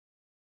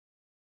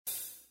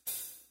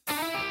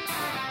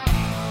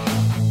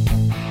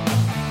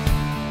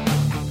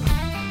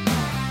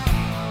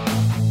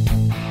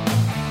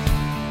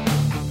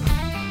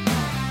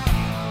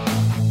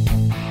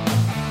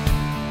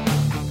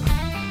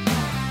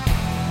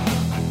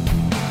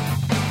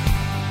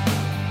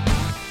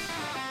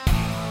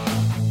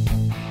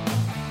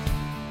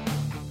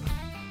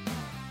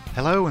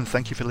Hello and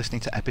thank you for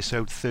listening to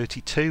episode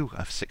 32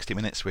 of 60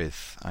 Minutes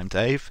With. I'm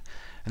Dave,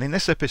 and in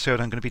this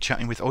episode I'm going to be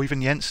chatting with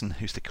Øyvind Jensen,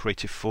 who's the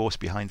creative force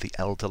behind The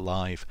Elder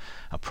Live,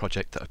 a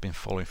project that I've been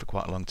following for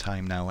quite a long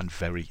time now and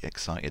very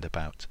excited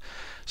about.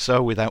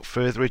 So without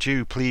further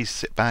ado, please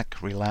sit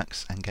back,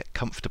 relax and get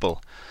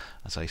comfortable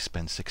as I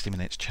spend 60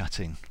 minutes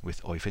chatting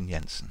with Øyvind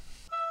Jensen.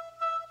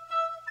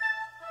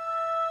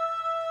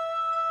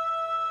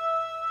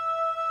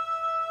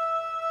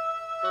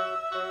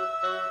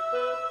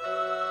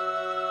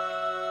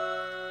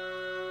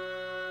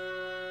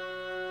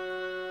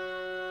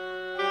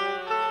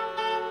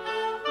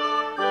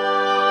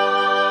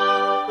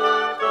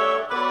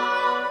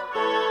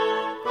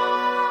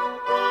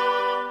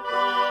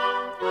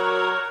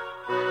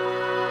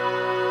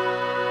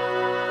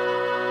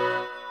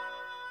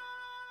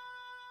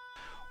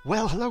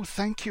 Well, hello,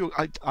 thank you.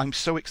 I'm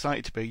so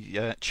excited to be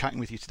chatting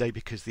with you today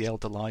because The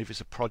Elder Live is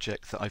a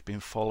project that I've been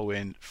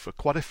following for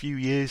quite a few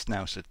years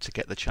now, so to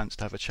get the chance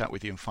to have a chat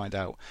with you and find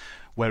out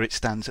where it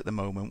stands at the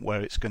moment,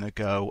 where it's going to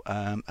go,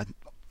 and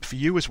for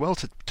you as well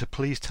to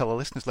please tell the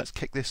listeners, let's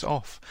kick this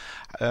off.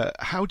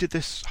 How did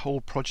this whole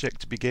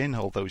project begin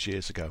all those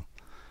years ago?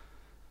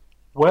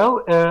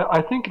 Well,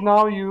 I think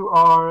now you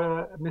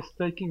are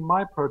mistaking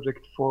my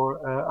project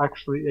for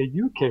actually a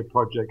UK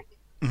project.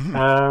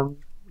 Mm-hmm.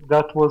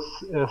 That was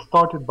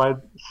started by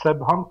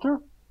Seb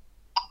Hunter.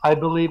 I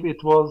believe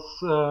it was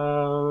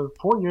 4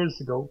 years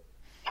ago,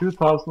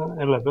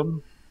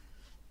 2011.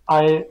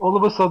 All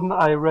of a sudden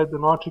I read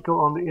an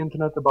article on the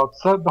internet about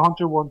Seb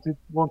Hunter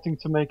wanting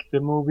to make the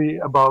movie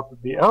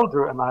about the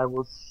elder, and I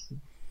was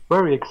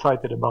very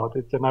excited about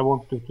it, and I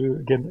wanted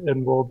to get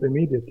involved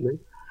immediately.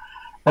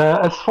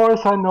 As far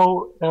as I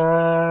know,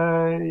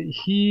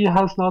 he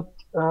has not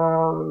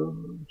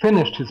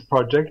finished his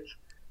project.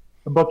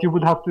 But you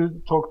would have to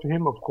talk to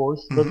him, of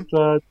course. Mm-hmm.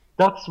 But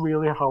that's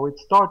really how it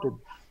started.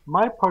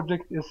 My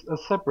project is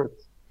separate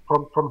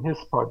from his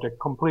project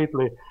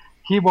completely.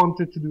 He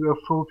wanted to do a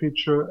full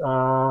feature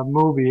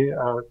movie,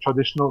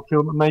 traditional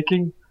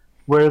filmmaking,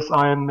 whereas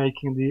I am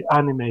making the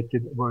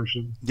animated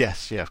version.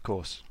 Yes, yeah, of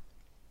course.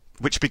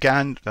 Which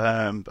began,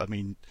 let's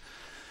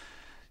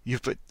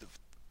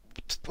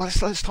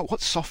talk.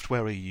 What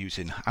software are you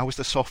using? How has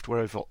the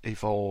software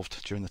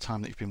evolved during the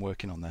time that you've been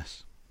working on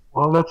this?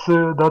 Well, that's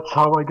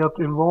how I got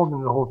involved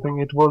in the whole thing.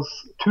 It was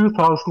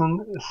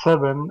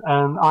 2007,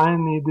 and I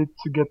needed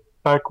to get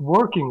back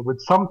working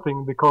with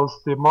something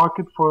because the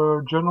market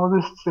for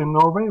journalists in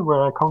Norway,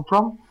 where I come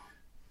from,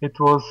 it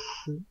was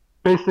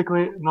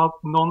basically not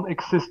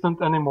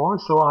non-existent anymore.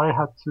 So I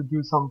had to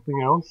do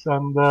something else.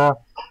 And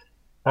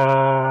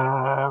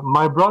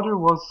my brother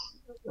was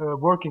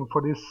working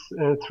for this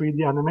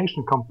 3D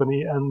animation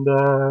company, and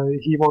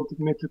he wanted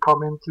me to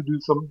come in to do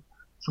some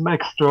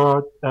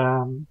extra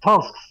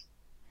tasks.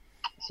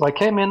 So I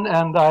came in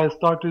and I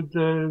started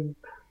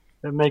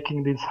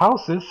making these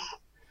houses.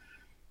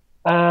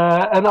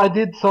 And I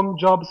did some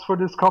jobs for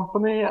this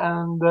company,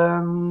 and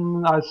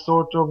then I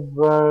sort of,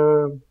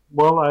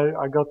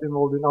 I got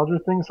involved in other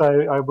things.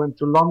 I went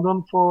to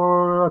London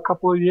for a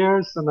couple of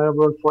years, and I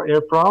worked for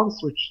Air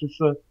France, which is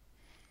a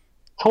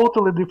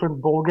totally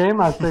different ball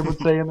game, as they would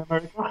say in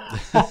America.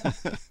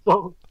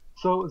 So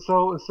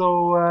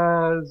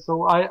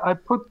I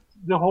put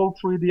the whole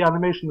 3D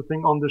animation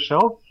thing on the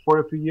shelf for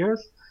a few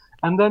years,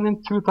 and then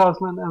in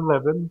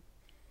 2011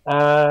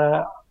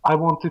 I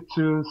wanted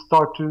to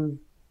start to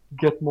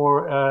get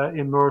more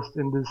immersed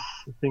in this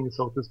thing,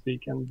 so to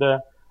speak, and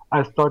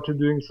I started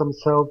doing some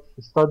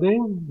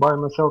self-studying by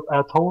myself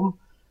at home.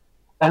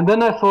 And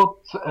then I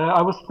thought,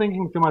 I was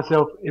thinking to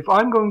myself, if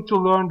I'm going to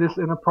learn this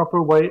in a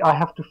proper way, I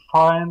have to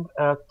find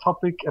a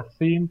topic, a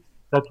theme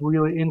that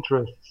really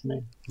interests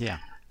me. Yeah.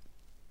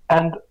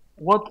 And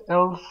what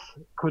else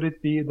could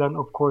it be than,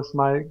 of course,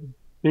 my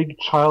big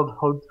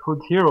childhood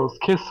heroes,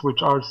 Kiss,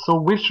 which are so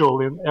visual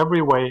in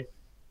every way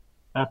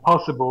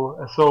possible.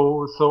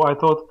 So I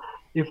thought,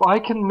 if I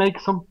can make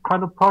some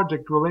kind of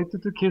project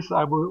related to Kiss,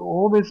 I will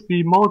always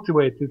be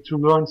motivated to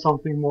learn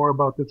something more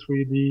about the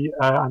 3D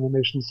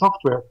animation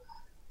software.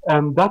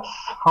 And that's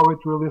how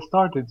it really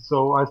started.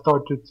 So I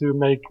started to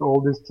make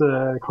all these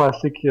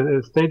classic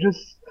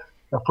stages.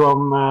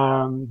 From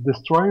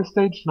Destroyer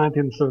stage,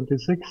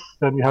 1976,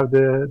 then you have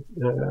the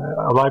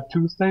Alive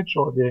 2 stage,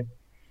 or the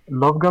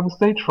Love Gun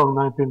stage from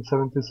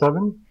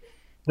 1977.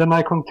 Then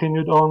I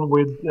continued on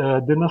with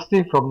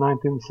Dynasty from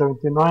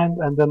 1979,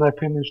 and then I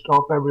finished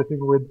off everything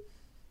with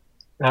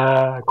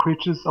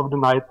Creatures of the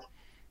Night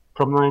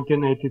from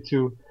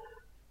 1982.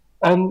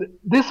 And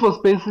this was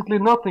basically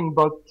nothing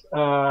but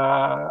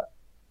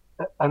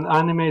an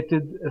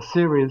animated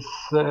series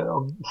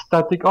of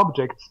static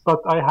objects,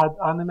 but I had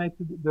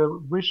animated the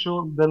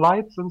visual, the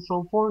lights and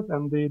so forth,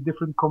 and the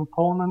different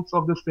components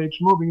of the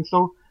stage moving.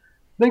 So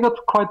they got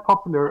quite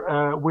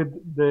popular with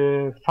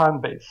the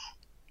fan base.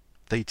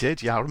 They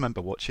did, yeah. I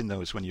remember watching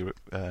those when you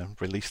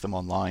released them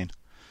online.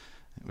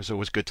 It was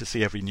always good to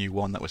see every new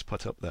one that was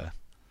put up there.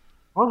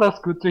 Well, that's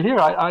good to hear.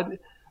 I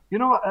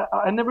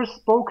never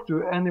spoke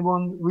to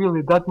anyone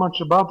really that much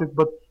about it,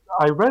 but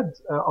I read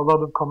a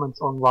lot of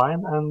comments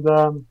online, and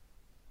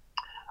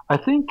I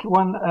think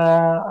when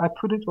I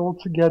put it all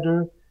together,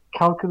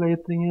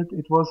 calculating it,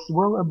 it was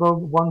well above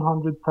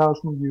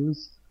 100,000 views.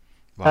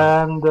 Wow.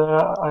 And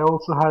I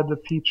also had a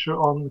feature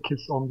on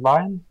Kiss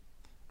Online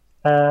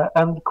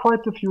and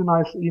quite a few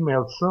nice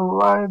emails. So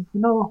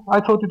I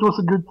thought it was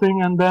a good thing.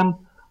 And then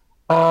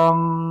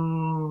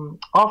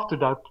after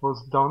that was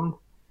done,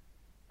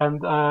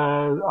 and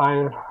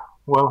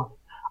well,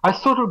 I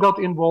sort of got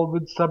involved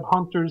with Seb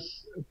Hunter's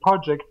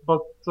project,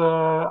 but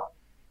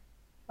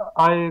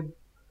I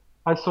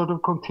I sort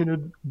of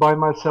continued by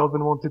myself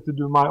and wanted to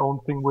do my own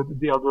thing with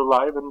the Elder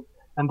Live,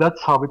 and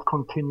that's how it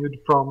continued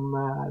from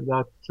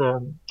that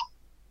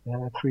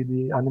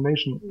 3D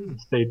animation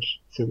stage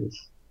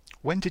series.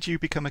 When did you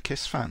become a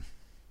Kiss fan?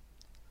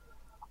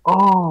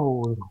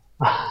 Oh,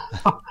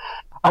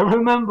 I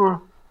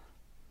remember.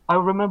 I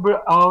remember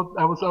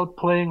I was out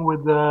playing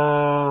with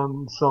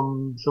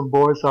some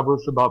boys. I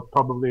was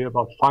probably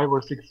about 5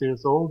 or 6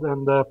 years old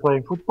and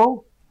playing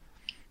football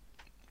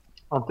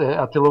at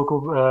the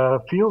local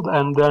field,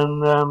 and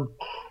then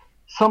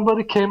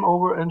somebody came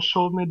over and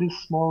showed me this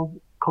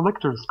small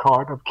collector's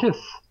card of Kiss,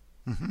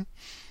 Hmm.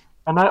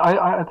 and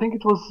I think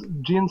it was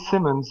Gene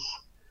Simmons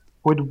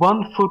with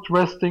one foot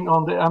resting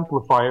on the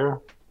amplifier,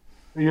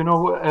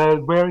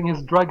 wearing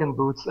his dragon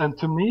boots. And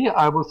to me,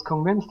 I was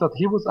convinced that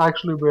he was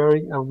actually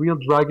wearing a real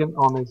dragon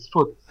on his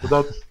foot. So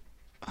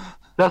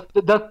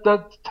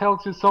that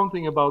tells you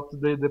something about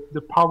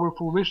the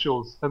powerful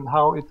visuals and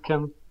how it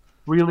can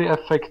really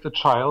affect a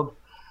child.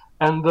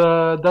 And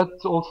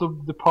that's also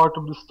the part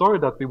of the story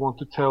that we want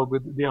to tell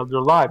with the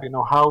Elder Live.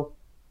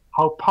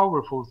 How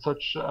powerful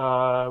such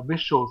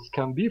visuals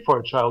can be for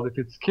a child. If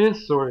it's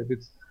Kiss or if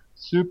it's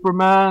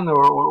Superman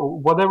or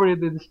whatever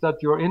it is that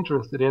you're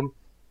interested in,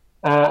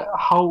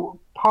 how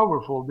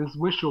powerful this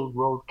visual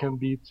world can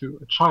be to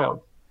a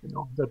child.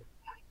 That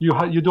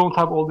you don't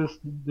have all this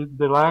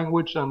the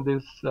language and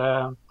this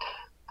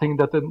thing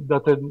that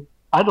an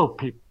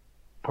adult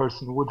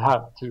person would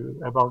have to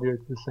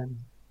evaluate the same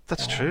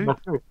That's true.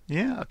 material.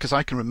 Yeah, because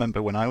I can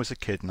remember when I was a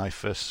kid and I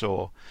first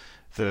saw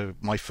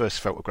my first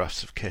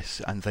photographs of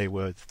Kiss, and they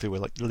were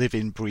like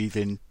living,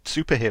 breathing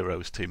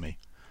superheroes to me.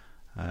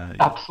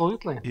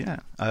 Absolutely. Yeah,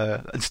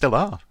 and still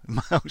are.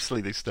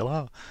 Mostly, they still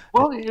are.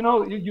 Well,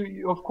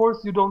 you of course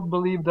you don't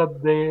believe that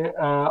they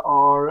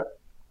are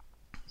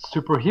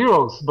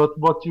superheroes, but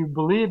what you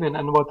believe in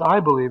and what I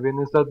believe in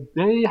is that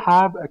they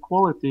have a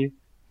quality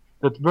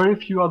that very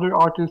few other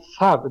artists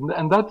have,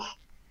 and that's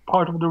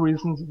part of the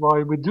reasons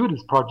why we do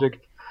this project.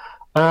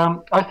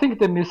 I think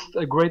they missed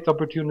a great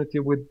opportunity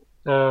with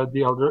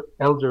the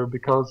Elder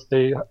because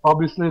they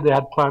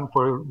had planned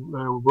for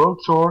a world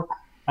tour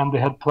and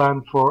they had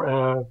planned for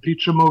a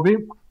feature movie,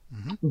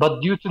 Hmm. but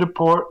due to the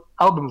poor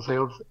album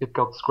sales, it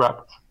got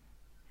scrapped.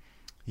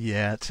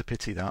 Yeah, it's a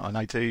pity that, and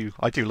I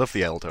do love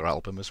the Elder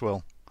album as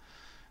well.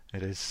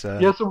 It is.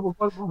 Yeah. So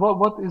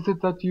what is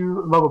it that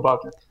you love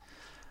about it?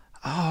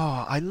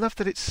 Oh, I love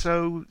that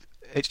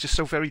it's just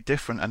so very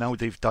different. I know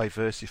they've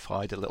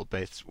diversified a little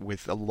bit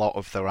with a lot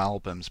of their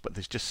albums, but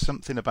there's just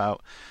something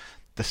about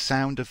the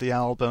sound of the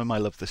album. I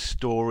love the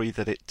story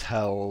that it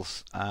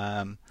tells.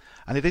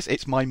 And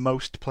it's my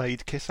most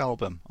played Kiss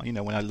album.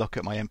 When I look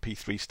at my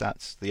MP3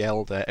 stats, The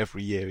Elder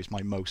every year is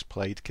my most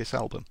played Kiss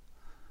album.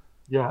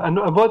 Yeah, and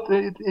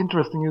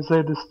interesting you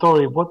say the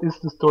story. What is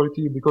the story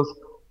to you? Because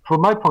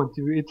from my point of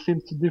view, it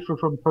seems to differ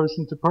from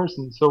person to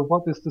person. So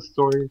what is the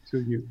story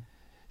to you?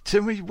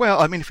 To me,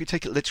 well, I mean, if you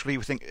take it literally,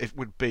 we think it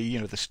would be,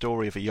 the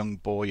story of a young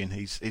boy and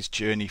his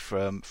journey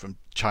from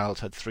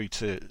childhood through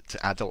to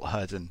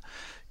adulthood and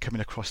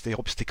coming across the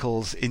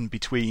obstacles in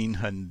between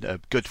and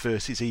good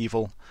versus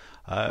evil.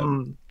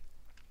 Mm.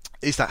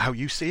 Is that how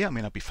you see it? I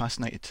mean, I'd be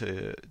fascinated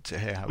to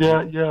hear how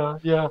Yeah, you.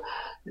 yeah.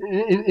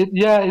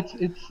 Yeah,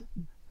 it's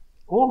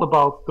all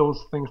about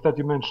those things that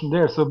you mentioned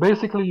there. So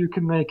basically, you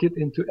can make it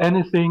into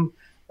anything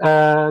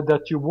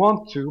that you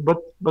want to.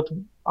 But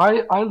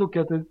I look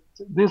at it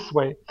this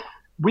way: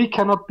 we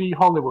cannot be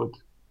Hollywood.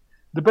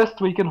 The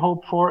best we can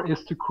hope for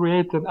is to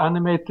create an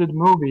animated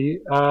movie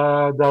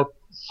that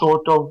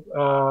sort of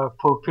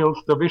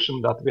fulfills the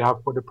vision that we have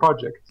for the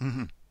project.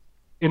 Hmm.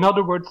 In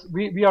other words,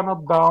 we are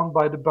not bound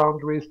by the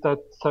boundaries that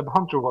Seb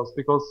Hunter was,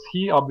 because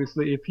he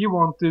obviously, if he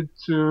wanted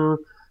to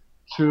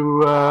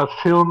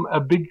film a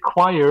big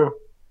choir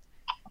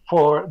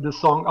for the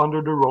song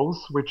Under the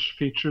Rose, which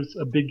features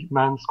a big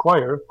man's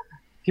choir,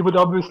 he would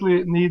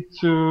obviously need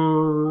to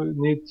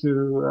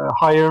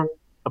hire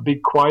a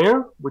big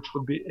choir, which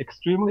would be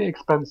extremely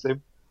expensive.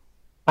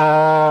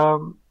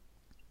 Um,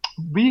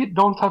 we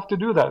don't have to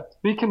do that.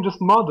 We can just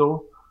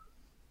model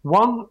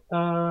one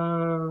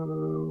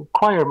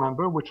choir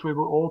member, which we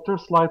will alter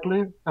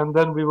slightly, and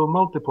then we will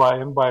multiply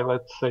him by,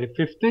 let's say,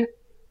 50.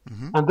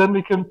 Hmm. And then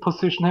we can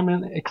position him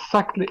in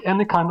exactly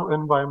any kind of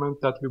environment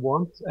that we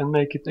want and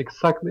make it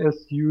exactly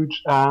as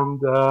huge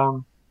and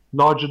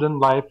larger than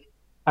life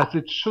as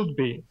it should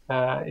be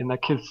in a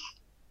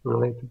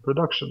Kiss-related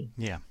production.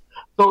 Yeah.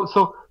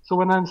 So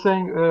when I'm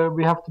saying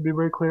we have to be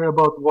very clear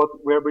about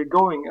where we're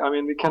going, I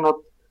mean we cannot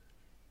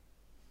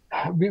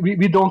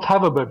we don't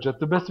have a budget.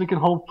 The best we can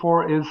hope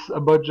for is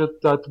a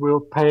budget that will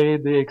pay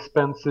the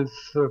expenses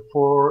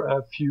for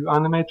a few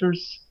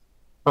animators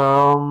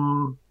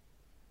and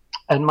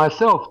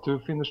myself to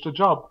finish the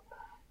job.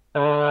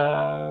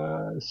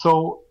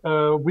 So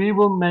we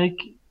will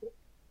make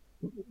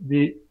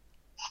the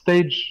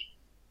stage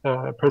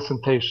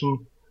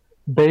presentation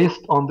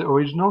based on the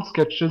original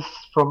sketches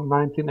from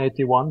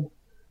 1981.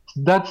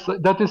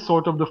 That is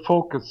sort of the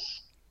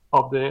focus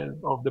of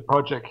the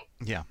project.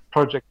 Yeah.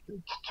 Project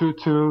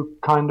to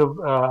kind of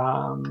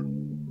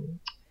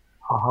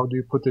how do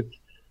you put it?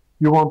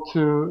 You want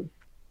to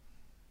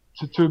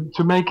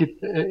make it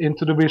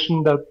into the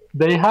vision that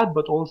they had,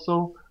 but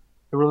also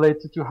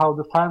related to how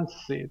the fans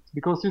see it.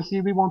 Because you see,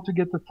 we want to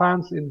get the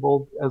fans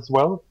involved as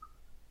well.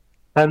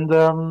 And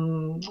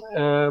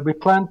we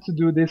plan to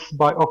do this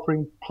by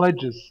offering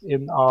pledges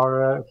in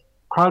our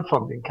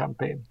crowdfunding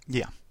campaign.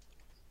 Yeah.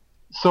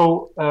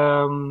 So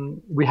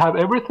we have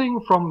everything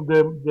from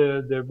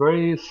the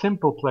very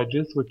simple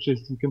pledges, which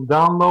is you can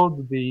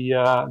download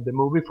the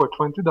movie for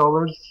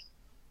 $20,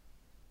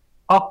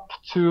 up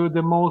to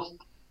the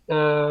most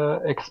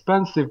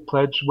expensive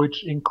pledge,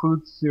 which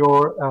includes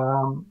your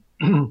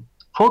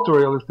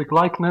photorealistic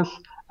likeness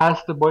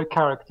as the boy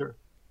character.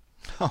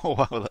 Oh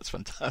wow, that's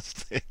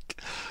fantastic.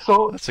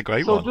 So that's a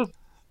great one.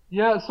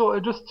 So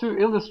just to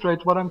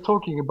illustrate what I'm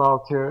talking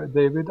about here,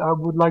 David, I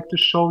would like to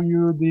show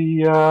you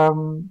the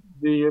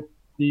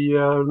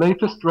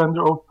latest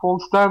render of Paul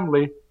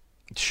Stanley.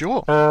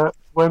 Sure.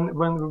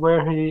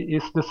 Where he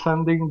is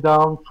descending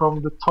down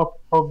from the top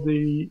of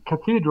the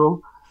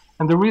cathedral,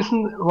 and the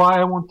reason why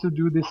I want to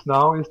do this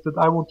now is that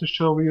I want to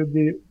show you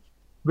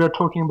we are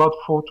talking about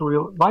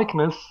photoreal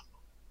likeness.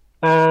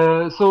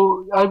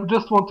 So I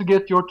just want to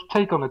get your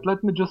take on it.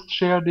 Let me just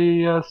share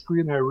the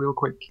screen here real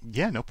quick.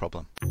 Yeah, no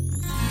problem.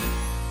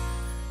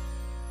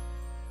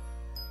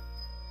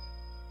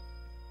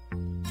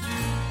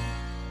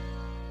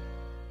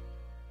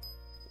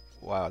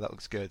 Wow, that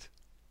looks good.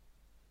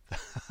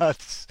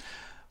 That's...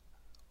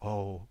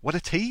 Oh, what a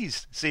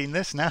tease, seeing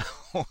this now.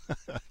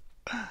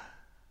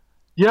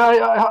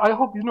 Yeah, I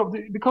hope,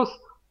 because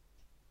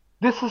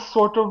this is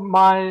sort of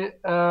my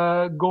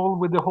goal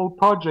with the whole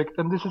project,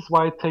 and this is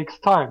why it takes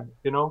time,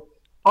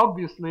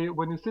 Obviously,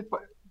 when you sit by...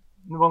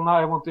 Well, now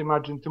I want to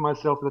imagine to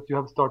myself that you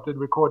have started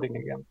recording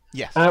again.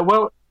 Yes.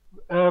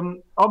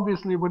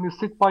 Obviously, when you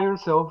sit by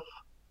yourself,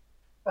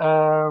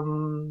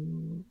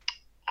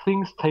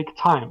 things take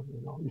time.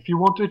 If you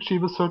want to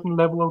achieve a certain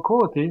level of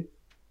quality,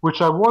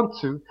 which I want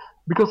to,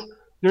 because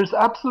there's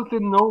absolutely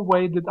no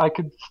way that I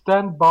could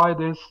stand by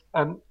this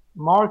and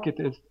market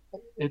it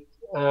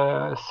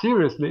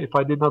seriously if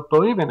I did not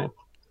believe in it.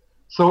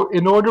 So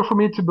in order for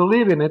me to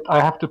believe in it, I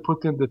have to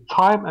put in the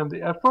time and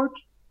the effort,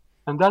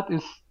 and that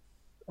is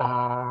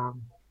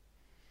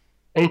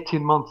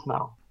 18 months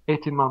now.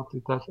 18 months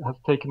it has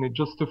taken it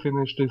just to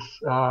finish this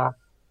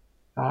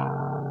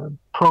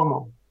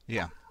promo.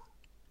 Yeah.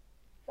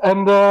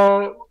 And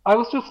I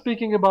was just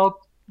speaking about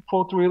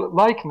photoreal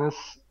likeness,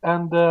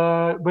 and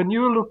when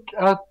you look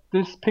at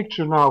this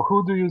picture now,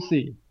 who do you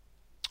see?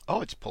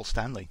 Oh, it's Paul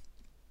Stanley.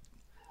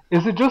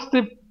 Is it just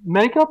the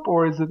makeup,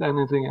 or is it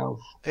anything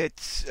else?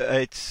 It's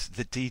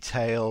the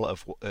detail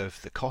of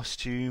the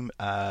costume,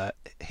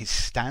 his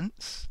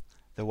stance,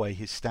 the way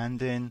he's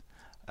standing,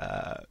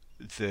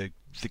 the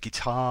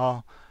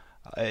guitar.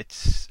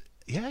 It's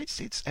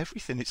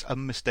everything. It's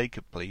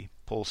unmistakably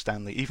Paul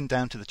Stanley, even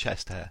down to the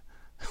chest hair,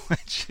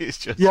 which is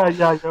just yeah,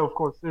 of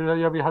course.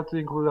 Yeah, we had to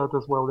include that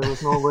as well. There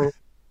was no way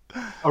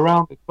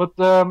around it. But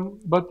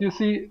you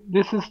see,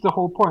 this is the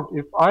whole point.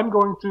 If I'm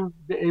going to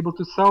be able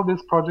to sell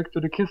this project to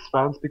the Kiss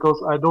fans,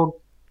 because I don't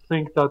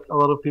think that a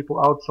lot of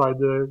people outside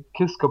the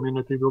Kiss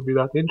community will be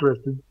that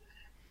interested,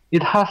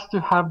 it has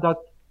to have that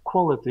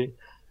quality.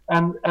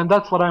 And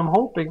that's what I'm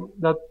hoping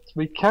that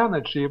we can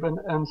achieve.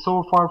 And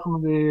so far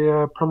from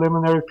the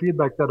preliminary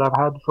feedback that I've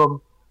had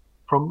from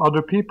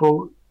other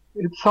people,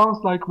 it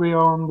sounds like we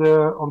are on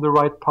the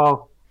right path,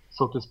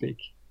 so to speak.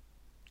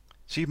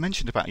 So you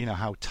mentioned about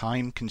how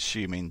time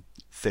consuming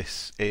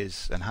this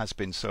is and has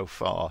been so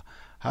far.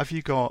 Have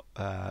you got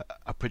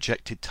a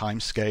projected time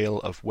scale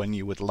of when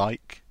you would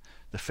like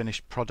the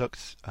finished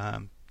product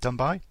done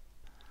by?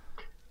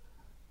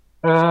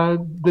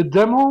 The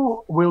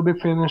demo will be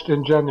finished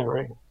in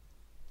January.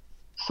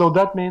 So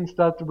that means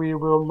that we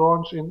will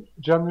launch in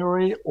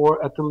January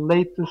or at the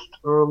latest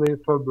early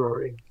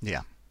February.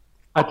 Yeah.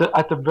 At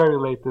the very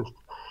latest.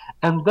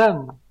 And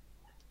then,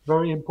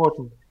 very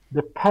important,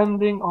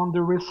 depending on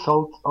the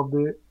results of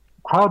the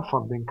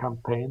crowdfunding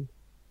campaign,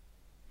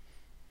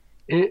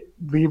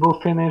 we will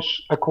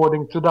finish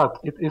according to that.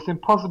 It is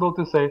impossible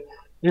to say,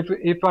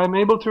 if I'm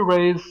able to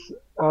raise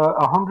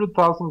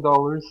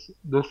 $100,000,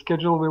 the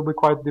schedule will be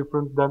quite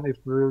different than if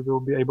we will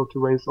be able to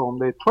raise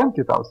only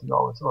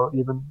 $20,000 or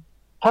even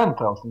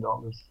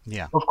 $10,000.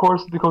 Yeah. Of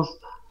course, because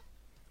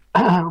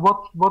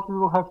what we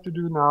will have to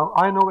do now,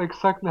 I know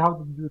exactly how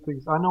to do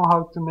things. I know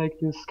how to make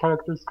these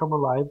characters come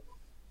alive,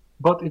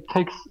 but it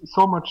takes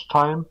so much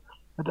time.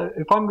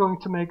 If I'm going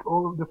to make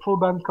all of the full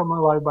band come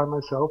alive by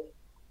myself,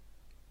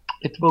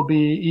 it will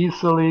be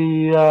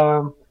easily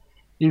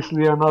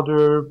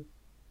another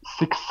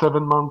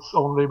 6-7 months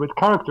only with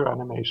character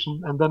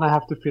animation, and then I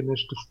have to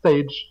finish the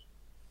stage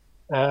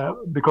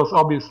because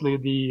obviously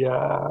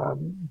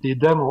the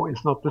demo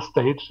is not the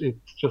stage;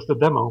 it's just a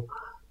demo.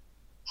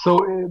 So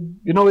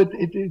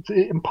it's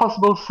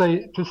impossible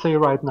to say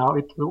right now.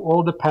 It will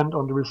all depend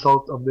on the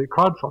result of the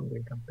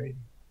crowdfunding campaign.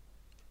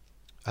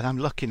 And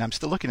I'm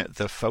still looking at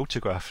the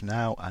photograph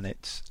now, and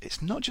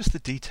it's not just the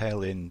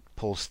detail in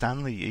Paul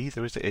Stanley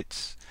either, is it?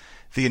 It's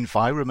the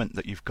environment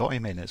that you've got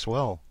him in as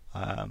well.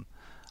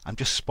 I'm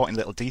just spotting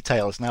little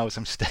details now as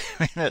I'm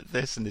staring at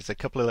this, and there's a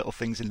couple of little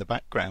things in the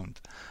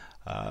background.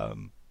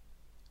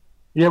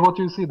 Yeah, what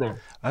do you see there?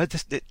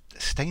 The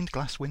stained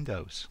glass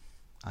windows.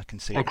 I can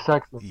see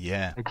exactly.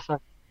 Yeah,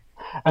 exactly.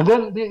 And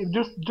then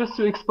just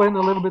to explain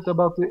a little bit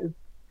about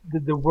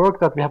the work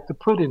that we have to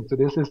put into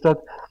this is that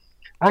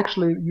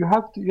actually you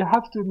have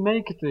to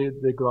make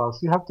the glass.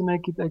 You have to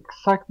make it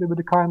exactly with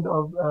the kind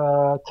of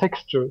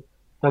texture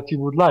that you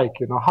would like.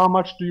 How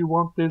much do you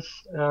want this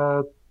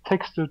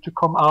texture to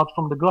come out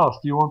from the glass?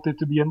 Do you want it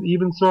to be an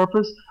even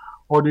surface,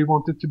 or do you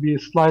want it to be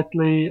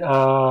slightly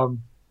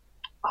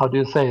how do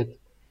you say it?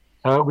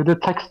 With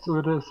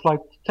a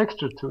slight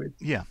texture to it.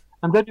 Yeah.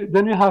 And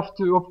then you have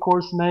to, of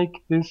course,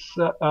 make these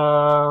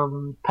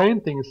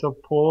paintings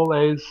of Paul,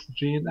 Ace,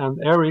 Jean,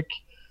 and Eric.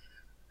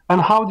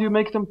 And how do you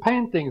make them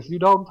paintings? You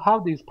don't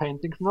have these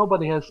paintings.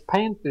 Nobody has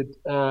painted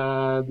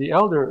the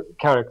elder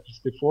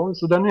characters before.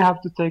 So then you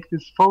have to take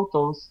these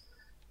photos,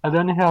 and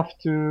then you have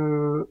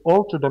to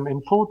alter them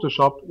in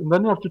Photoshop, and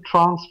then you have to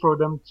transfer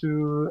them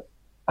to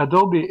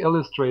Adobe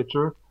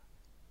Illustrator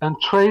and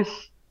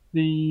trace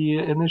the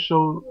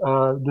initial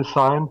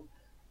design,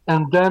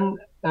 and then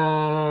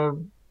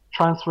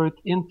transfer it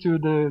into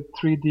the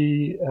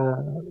 3D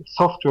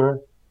software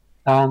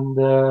and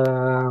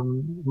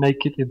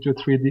make it into a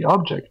 3D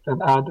object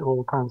and add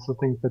all kinds of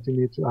things that you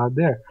need to add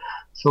there.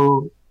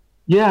 So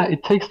yeah,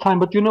 it takes time,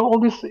 but all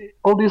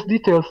these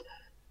details.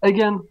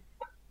 Again,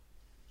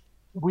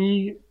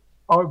 we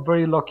are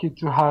very lucky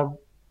to have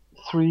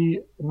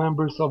 3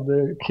 members of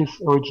the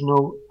KISS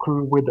original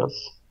crew with us.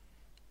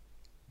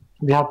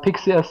 We have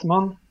Pixie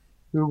Esmond,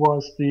 who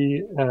was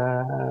the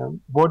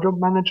wardrobe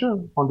manager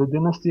on the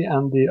Dynasty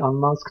and the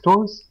Unmasked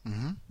Tours.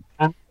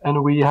 Mm-hmm.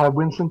 And we have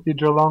Vincent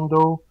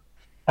DiGirolamo,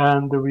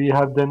 and we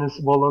have Dennis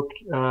Wollock,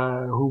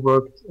 who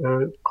worked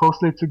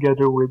closely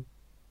together with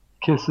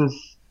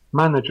KISS's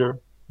manager,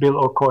 Bill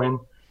O'Coin,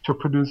 to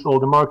produce all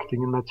the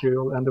marketing and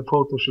material and the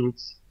photo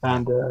shoots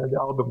and the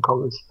album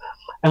covers.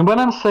 And when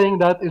I'm saying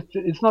that,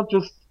 it's not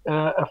just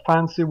a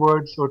fancy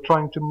words or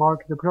trying to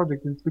market the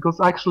project. It's because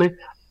actually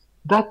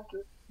that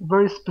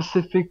very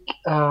specific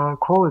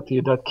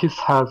quality that KISS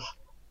has,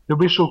 the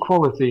visual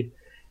quality,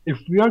 if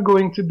we are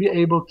going to be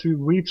able to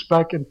reach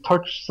back and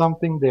touch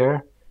something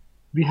there,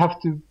 we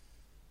have to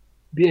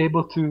be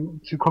able to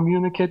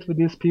communicate with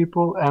these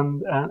people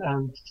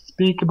and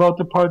speak about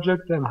the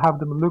project and have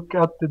them look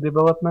at the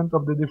development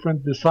of the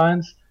different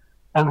designs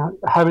and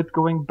have it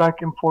going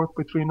back and forth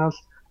between us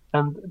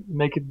and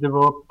make it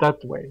develop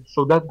that way.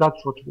 So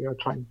that's what we are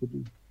trying to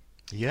do.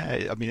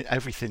 Yeah, I mean,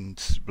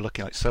 everything's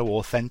looking like so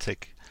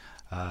authentic.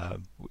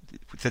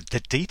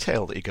 The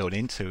detail that you're going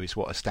into is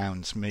what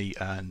astounds me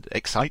and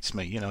excites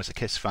me, as a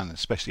KISS fan,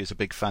 especially as a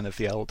big fan of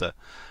The Elder.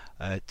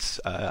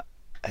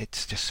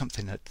 It's just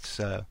something that's...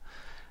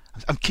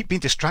 I keep being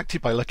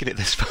distracted by looking at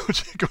this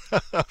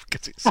photograph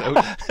because it's so...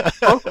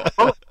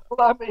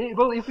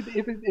 well, if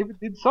it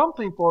did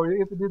something for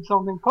you, if it did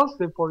something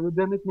positive for you,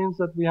 then it means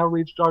that we have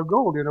reached our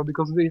goal,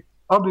 because we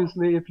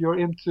obviously, if you're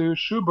into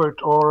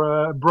Schubert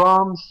or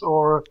Brahms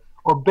or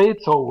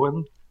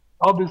Beethoven,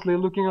 obviously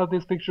looking at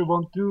this picture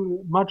won't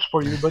do much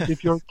for you. But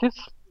if you're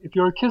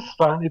a KISS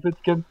fan, if it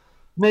can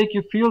make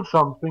you feel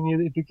something,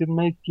 if it can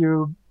make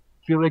you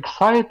feel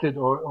excited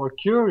or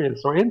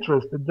curious or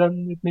interested,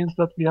 then it means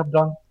that we have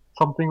done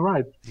something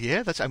right.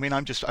 Yeah,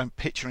 I'm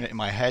picturing it in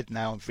my head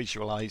now. I'm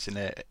visualizing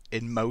it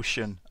in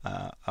motion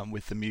and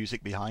with the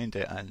music behind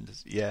it, and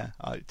yeah,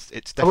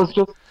 it's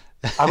definitely...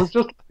 I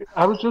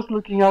was just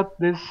looking at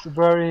this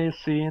very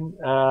scene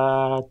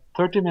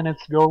 30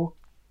 minutes ago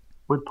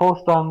with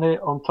Paul Stanley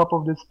on top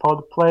of this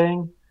pod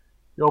playing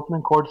the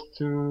opening chords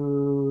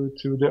to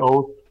the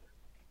Oath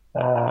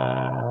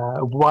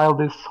while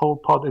this whole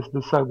pod is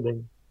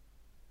descending.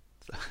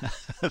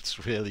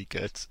 That's really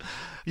good.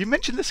 You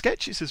mentioned the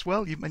sketches as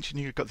well. You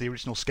mentioned you got the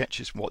original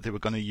sketches, what they were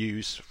going to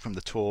use from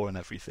the tour and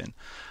everything.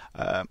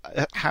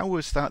 How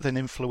was that then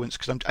influenced?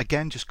 Because I'm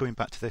again just going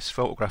back to this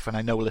photograph, and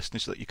I know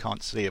listeners that you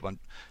can't see it, but I'm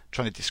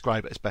trying to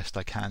describe it as best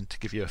I can to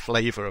give you a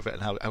flavour of it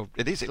and how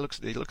it is. It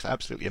looks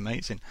absolutely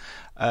amazing.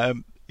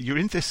 You're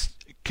in this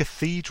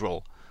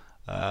cathedral.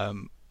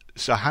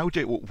 So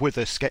were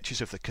the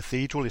sketches of the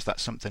cathedral? Is that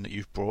something that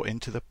you've brought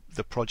into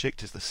the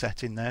project? Is the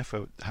set in there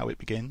for how it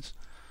begins?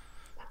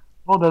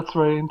 Oh, that's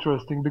very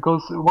interesting,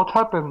 because what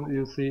happened,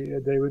 you see,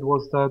 David,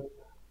 was that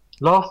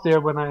last year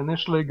when I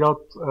initially got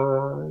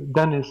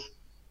Dennis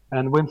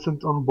and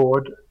Vincent on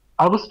board,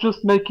 I was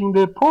just making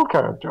the Paul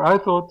character. I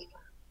thought,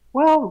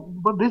 well,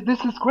 but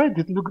this is great.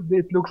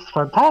 It looks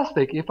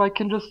fantastic. If I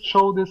can just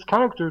show this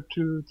character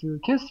to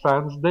Kiss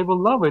fans, they will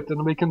love it,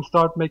 and we can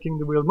start making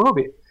the real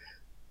movie.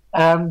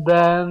 And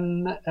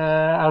then,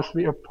 as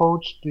we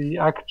approached the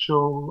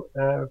actual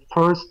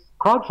first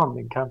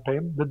crowdfunding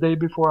campaign, the day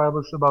before I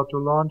was about to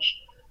launch,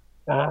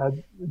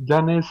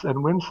 Dennis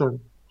and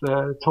Vincent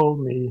told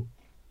me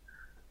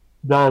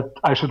that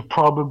I should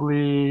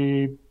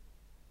probably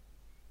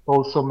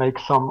also make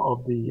some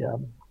of the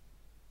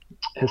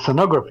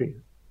scenography.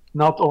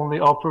 Not only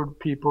offered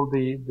people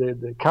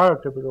the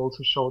character, but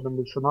also show them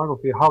the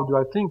scenography. How do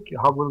I think?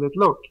 How will it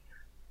look?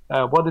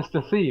 What is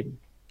the theme?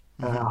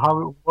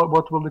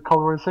 What will the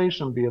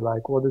colorization be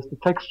like? What is the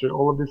texture?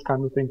 All of this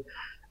kind of thing.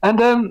 And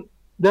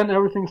then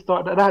everything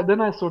started.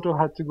 Then I sort of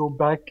had to go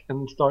back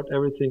and start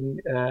everything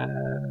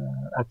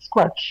at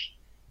scratch.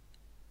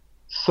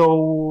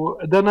 So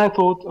then I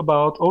thought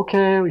about,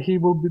 okay, he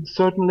will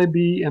certainly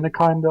be in a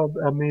kind of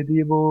a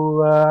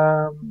medieval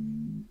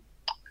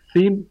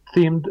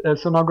themed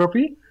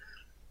scenography,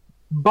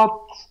 but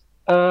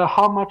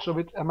how much of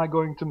it am I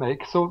going to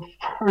make? So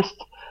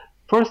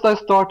first I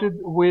started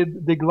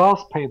with the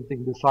glass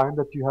painting design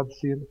that you have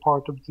seen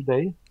part of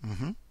today,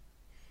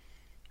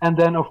 and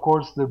then of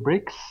course the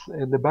bricks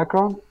in the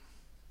background.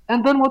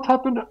 And then what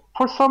happened?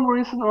 For some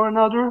reason or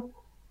another,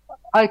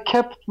 I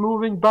kept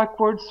moving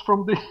backwards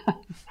from the.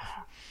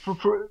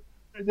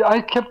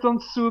 I kept on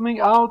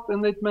zooming out,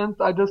 and it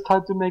meant I just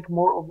had to make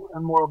more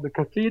and more of the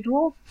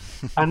cathedral.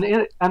 and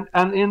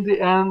in the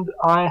end,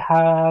 I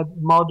had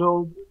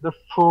modeled a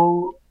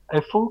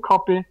full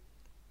copy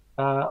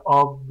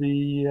of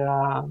the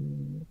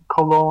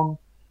Cologne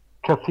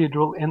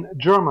Cathedral in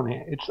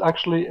Germany. It's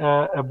actually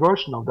a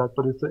version of that,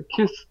 but it's a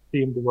Kiss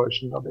themed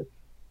version of it.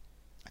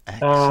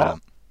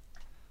 Excellent.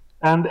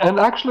 And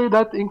actually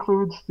that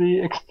includes the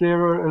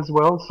exterior as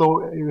well.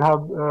 So you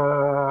have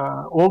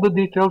all the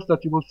details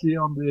that you will see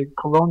on the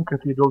Cologne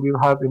Cathedral you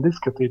have in this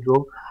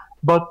cathedral,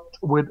 but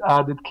with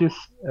added Kiss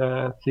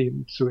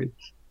theme to it.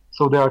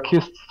 So there are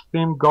Kiss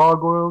themed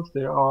gargoyles,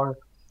 there are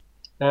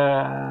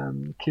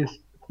Kiss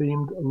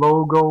themed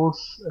logos,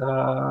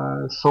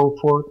 so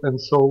forth and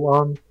so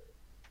on.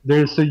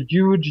 There's a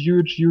huge,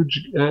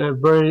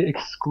 very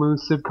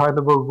exclusive kind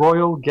of a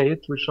royal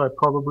gate, which I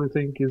probably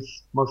think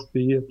must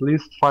be at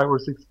least 5 or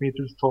 6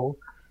 meters tall,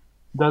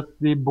 that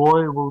the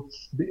boy will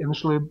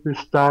initially be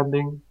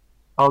standing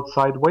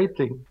outside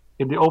waiting.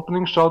 In the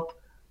opening shot,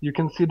 you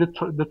can see the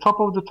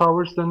top of the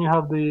towers, then you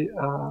have the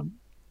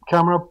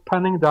camera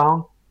panning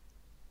down,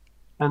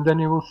 and then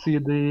you will see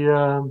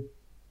the,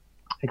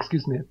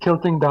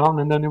 tilting down,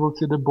 and then you will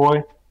see the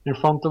boy in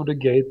front of the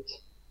gate,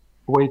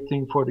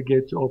 waiting for the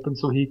gate to open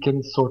so he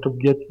can sort of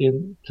get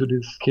into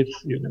this Kiss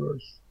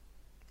universe.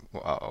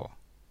 Wow.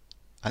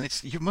 And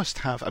you must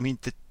have, I mean,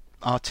 the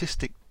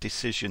artistic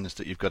decisions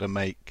that you've got to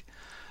make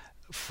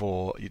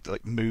for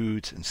like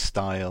mood and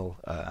style,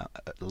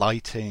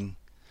 lighting.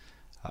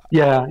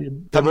 Yeah,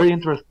 very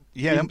interesting.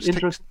 Yeah,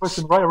 interesting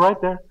question right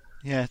there.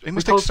 Yeah, it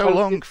must take so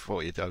long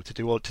for you though to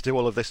do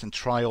all of this and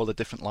try all the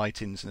different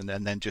lightings and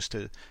then just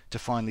to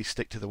finally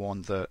stick to the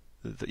one that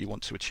you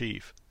want to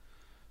achieve.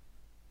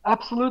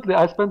 Absolutely,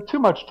 I spent too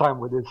much time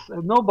with this.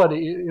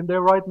 Nobody in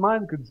their right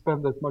mind could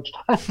spend that much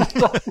time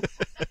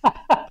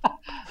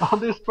on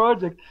this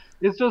project.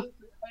 It's just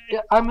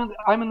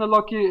I'm in a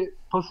lucky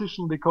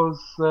position because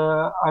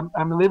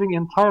I'm living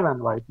in Thailand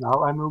right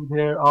now. I moved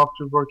here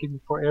after working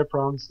for Air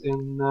France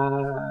in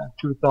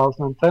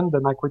 2010.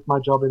 Then I quit my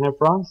job in Air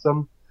France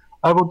and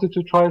I wanted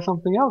to try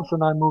something else.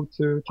 And I moved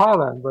to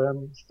Thailand, where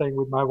I'm staying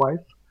with my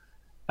wife.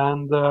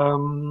 And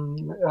the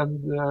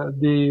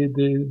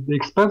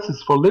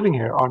expenses for living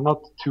here are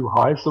not too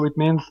high. So it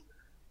means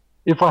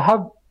if I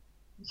have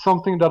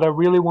something that I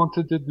really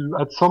wanted to do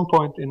at some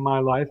point in my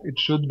life, it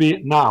should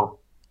be now.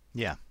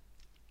 Yeah.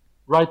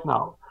 Right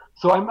now.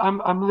 So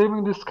I'm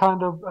living this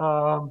kind of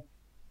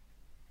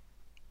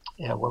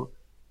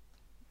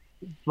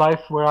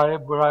life where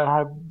I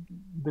have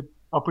the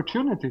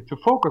opportunity to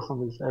focus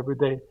on this every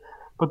day.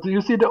 But you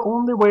see, the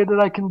only way that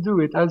I can do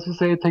it, as you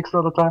say, it takes a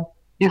lot of time,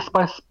 is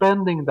by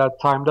spending that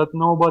time that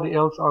nobody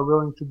else are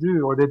willing to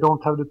do, or they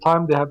don't have the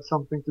time. They have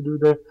something to do.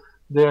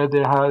 They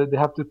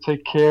have to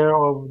take care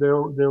of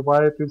their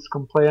wife is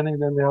complaining.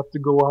 Then they have to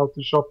go out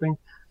to shopping.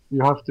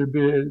 You have to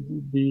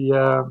be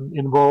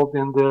involved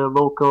in the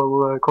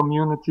local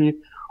community.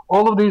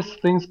 All of these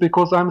things,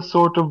 because I'm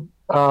sort of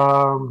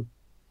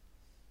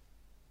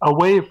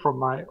away from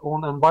my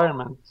own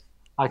environment,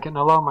 I can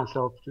allow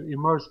myself to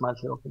immerse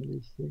myself in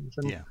these things.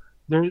 And yeah.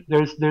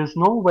 There's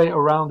no way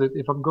around it.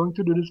 If I'm going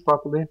to do this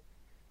properly,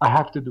 I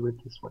have to do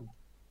it this way.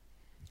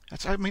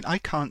 I mean, I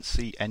can't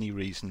see any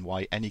reason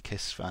why any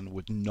Kiss fan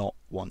would not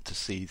want to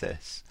see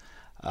this.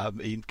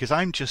 Because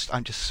I'm just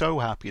so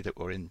happy that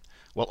we're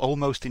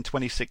almost in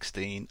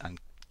 2016, and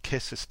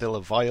Kiss is still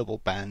a viable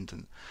band,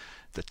 and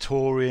they're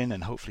touring,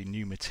 and hopefully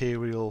new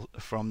material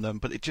from them.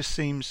 But it just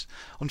seems,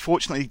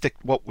 unfortunately,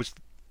 what was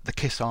the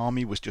Kiss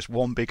army was just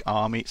one big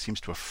army. It seems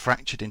to have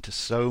fractured into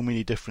so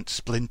many different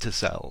splinter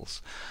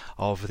cells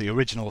of the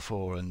original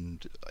four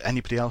and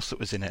anybody else that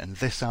was in it, and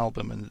this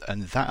album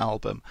and that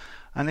album.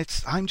 And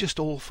I'm just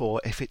all for,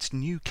 if it's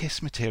new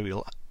Kiss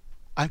material,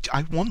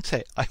 I want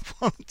it. I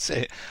want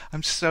it.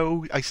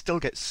 I still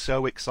get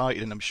so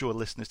excited, and I'm sure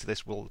listeners to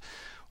this will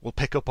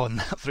pick up on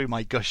that through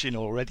my gushing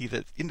already.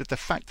 That the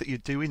fact that you're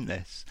doing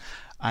this,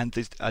 and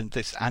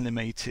this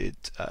animated,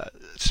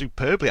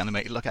 superbly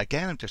animated. Look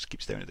again, I just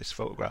keep staring at this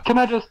photograph. Can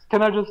I just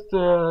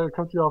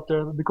cut you off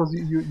there, because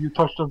you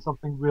touched on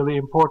something really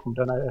important,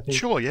 and I think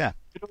sure, yeah.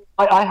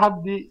 I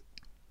have the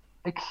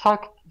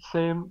exact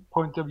same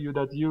point of view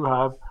that you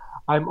have.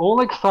 I'm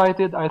all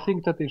excited. I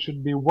think that there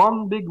should be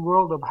one big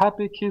world of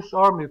happy Kiss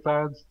Army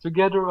fans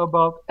together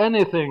about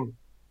anything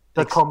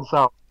that comes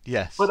out.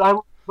 Yes. But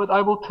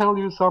I will tell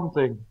you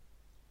something.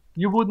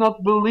 You would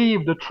not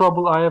believe the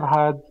trouble I have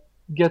had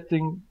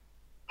getting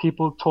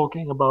people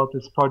talking about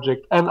this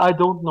project, and I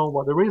don't know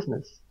what the reason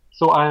is.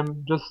 So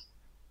I'm just,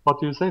 what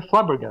do you say,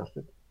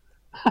 flabbergasted.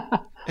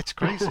 It's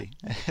crazy.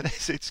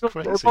 It's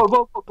crazy.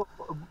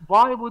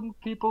 Why wouldn't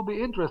people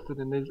be interested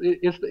in this?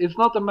 It's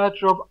not a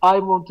matter of I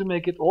want to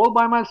make it all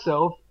by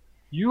myself.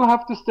 You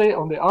have to stay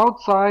on the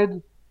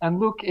outside and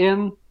look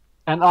in,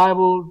 and I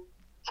will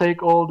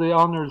take all the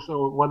honors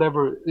or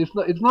whatever. It's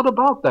not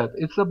about that.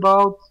 It's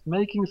about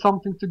making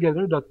something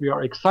together that we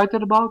are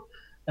excited about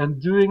and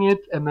doing it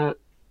in the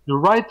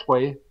right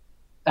way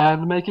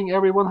and making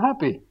everyone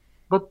happy.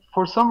 But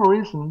for some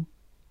reason,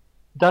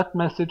 that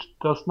message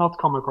does not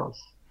come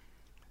across.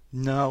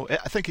 No,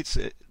 I think it's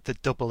the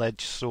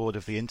double-edged sword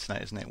of the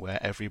internet, isn't it? Where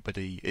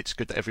it's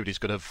good that everybody's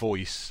got a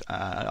voice,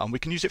 and we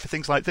can use it for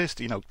things like this.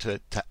 I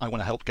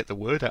want to help get the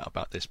word out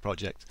about this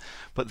project.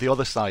 But the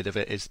other side of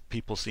it is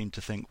people seem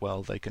to think,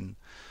 well, they can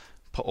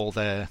put all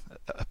their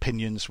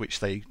opinions, which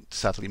they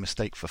sadly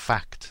mistake for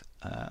fact,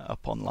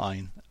 up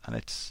online,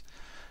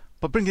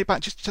 But bringing it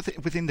back just to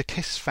within the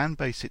Kiss fan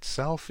base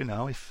itself,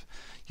 if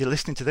you're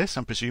listening to this,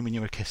 I'm presuming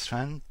you're a Kiss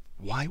fan.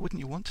 Why wouldn't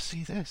you want to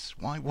see this?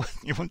 Why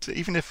wouldn't you want to?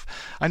 Even if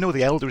I know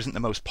The Elder isn't the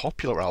most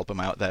popular album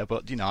out there,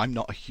 but I'm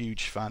not a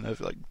huge fan of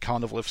like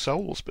Carnival of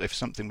Souls. But if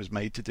something was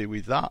made to do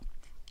with that,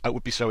 I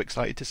would be so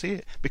excited to see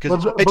it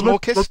because it's more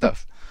Kiss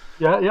stuff.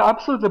 Yeah,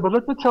 absolutely. But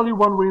let me tell you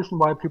one reason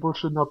why people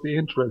should not be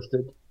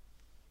interested.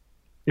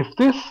 If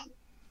this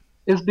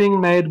is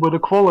being made with a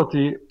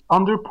quality,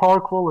 under par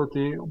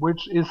quality,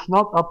 which is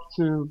not up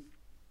to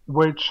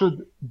where it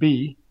should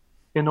be,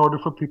 in order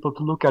for people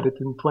to look at it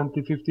in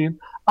 2015,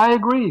 I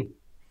agree.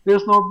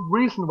 There's no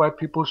reason why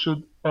people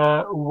should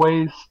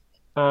waste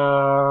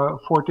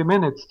 40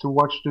 minutes to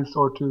watch this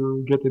or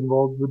to get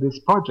involved with this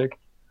project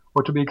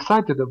or to be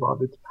excited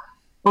about it.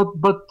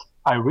 But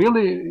I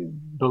really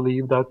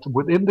believe that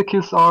within the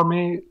Kiss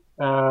Army,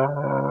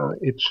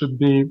 it should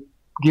be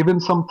given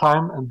some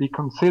time and be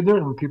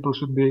considered, and people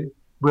should be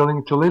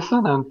willing to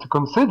listen and to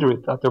consider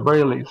it at the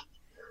very least.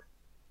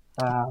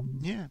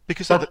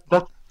 Because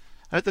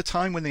at the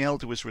time when The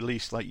Elder was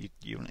released, like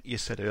you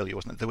said earlier,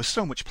 wasn't it? There was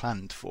so much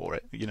planned for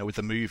it, with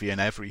the movie and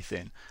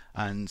everything,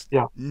 and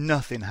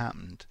nothing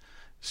happened.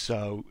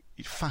 So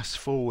fast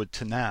forward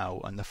to now,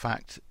 and the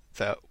fact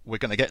that we're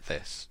going to get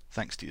this,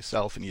 thanks to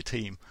yourself and your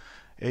team,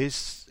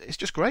 it's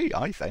just great.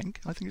 I think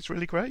it's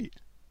really great.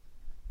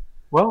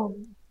 Well,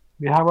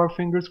 we have our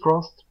fingers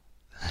crossed.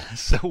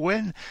 So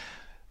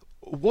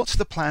what's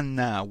the plan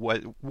now?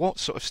 What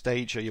sort of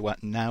stage are you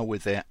at now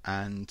with it,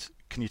 and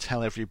can you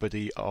tell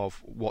everybody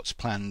of what's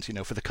planned,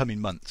 for the coming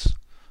months?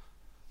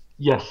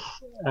 Yes.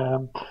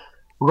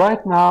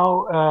 Right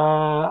now,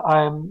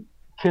 I'm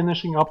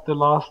finishing up the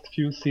last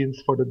few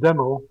scenes for the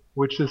demo,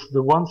 which is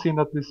the one scene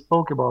that we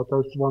spoke about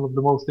as one of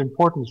the most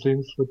important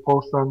scenes, with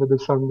Paul Stanley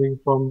descending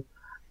from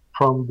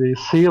the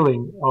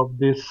ceiling of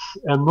this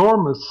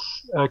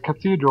enormous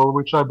cathedral,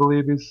 which I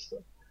believe is,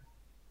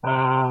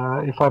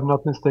 if I'm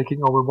not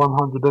mistaken, over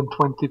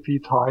 120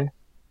 feet high.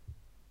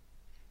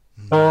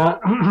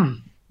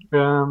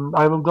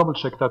 I will double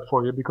check that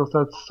for you because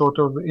that's sort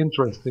of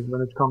interesting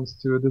when it comes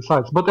to the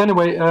size. But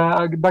anyway,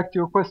 back to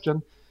your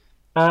question.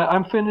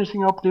 I'm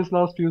finishing up these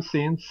last few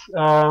scenes.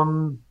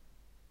 Then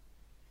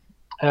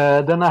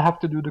I have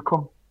to do the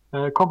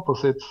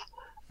composites.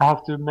 I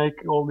have to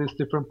make all these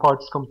different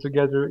parts come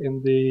together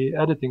in the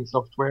editing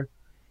software.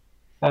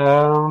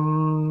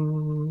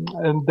 And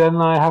then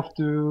I have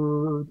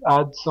to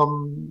add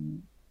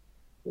some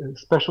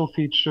special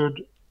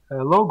featured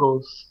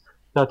logos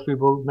that we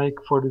will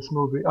make for this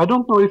movie. I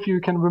don't know if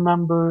you can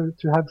remember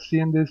to have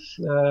seen this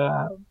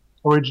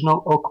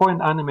original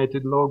Aucoin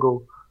animated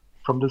logo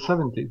from the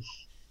 70s.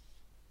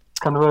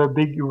 Kind of a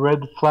big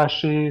red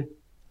flashy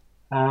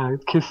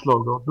Kiss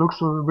logo. It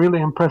looks really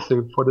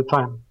impressive for the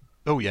time.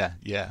 Oh yeah.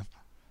 Yeah.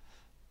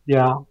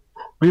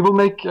 We will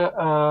make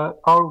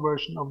our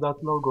version of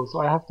that logo.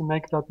 So I have to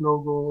make that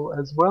logo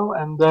as well,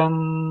 and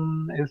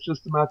then it's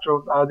just a matter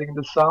of adding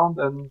the sound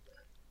and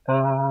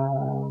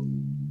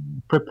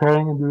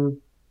preparing and do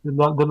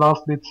the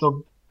last bits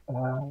of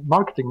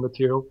marketing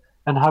material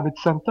and have it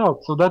sent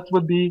out. So that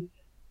would be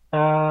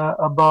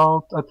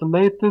about, at the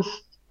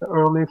latest,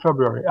 early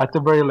February at the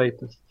very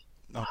latest.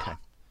 Okay.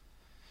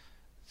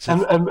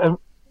 So And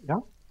yeah.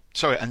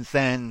 sorry, and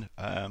then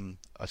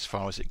as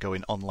far as it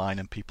going online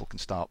and people can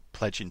start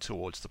pledging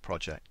towards the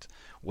project,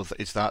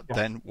 is that Yeah.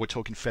 then we're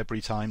talking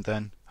February time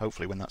then?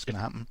 Hopefully, when that's going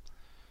to happen.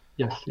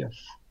 Yes, yes.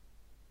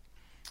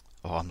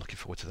 Oh, I'm looking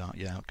forward to that.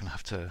 Yeah, I'm going to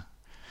have to.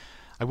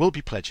 I will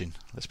be pledging.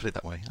 Let's put it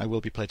that way. I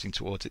will be pledging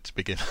towards it to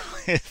begin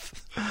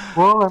with.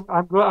 Well,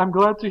 I'm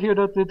glad to hear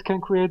that it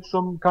can create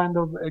some kind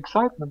of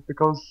excitement,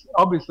 because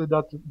obviously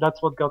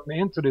that's what got me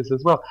into this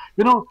as well.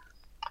 You know,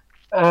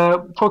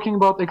 talking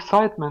about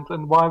excitement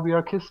and why we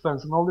are Kiss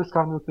fans and all this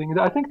kind of thing.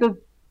 I think that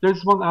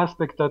there's one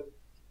aspect that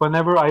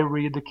whenever I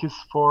read the Kiss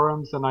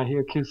forums and I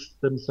hear Kiss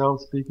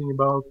themselves speaking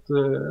about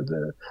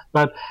the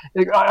band,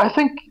 I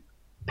think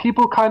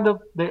people kind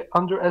of they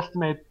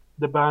underestimate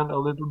the band a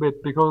little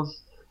bit,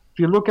 because if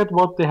you look at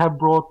what they have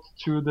brought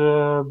to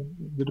the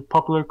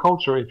popular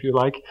culture, if you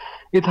like,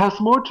 it has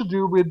more to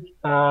do with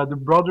the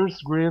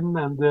Brothers Grimm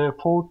and the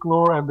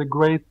folklore and the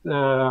great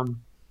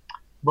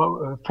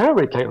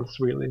fairy tales,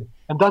 really,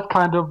 and that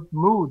kind of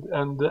mood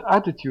and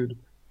attitude,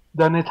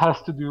 than it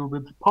has to do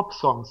with pop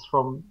songs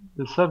from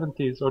the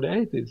 70s or the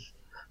 80s,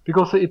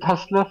 because it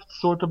has left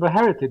sort of a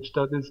heritage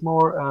that is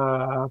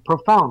more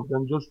profound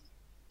than just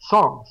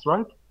songs,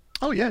 right?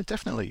 Oh yeah,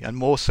 definitely, and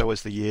more so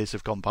as the years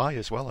have gone by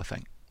as well, I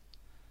think.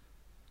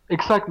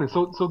 Exactly.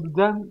 So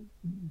then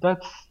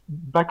that's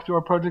back to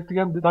our project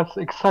again. That's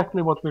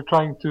exactly what we're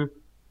trying to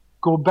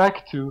go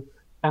back to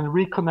and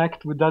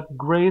reconnect with that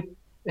great,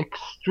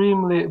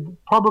 extremely,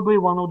 probably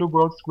one of the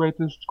world's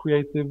greatest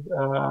creative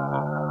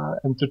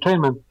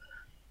entertainment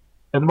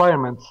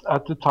environments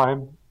at the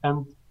time,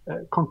 and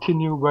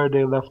continue where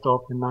they left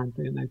off in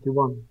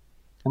 1981,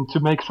 and to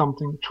make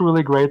something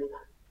truly great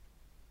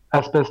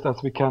as best as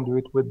we can do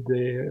it with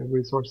the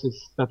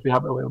resources that we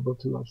have available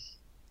to us.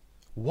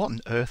 What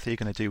on earth are you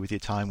going to do with your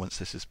time once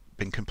this has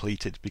been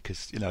completed?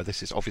 Because,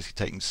 this is obviously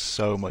taking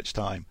so much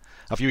time.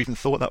 Have you even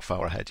thought that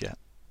far ahead yet?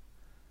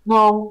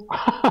 No.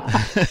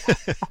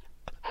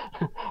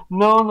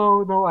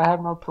 No, I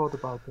have not thought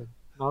about it.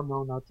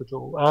 No, not at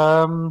all.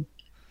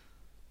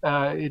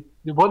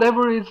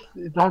 Whatever it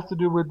has to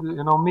do with,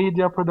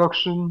 media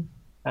production,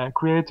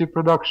 creative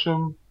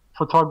production,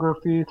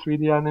 photography,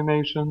 3D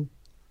animation.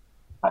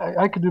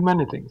 I could do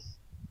many things.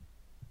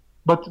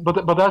 But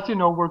as you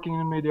know, working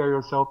in media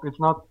yourself, it's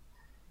not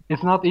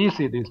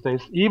easy these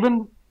days.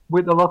 Even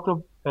with a lot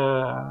of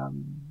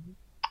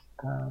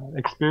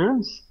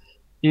experience,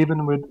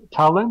 even with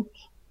talent,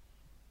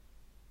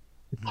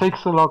 it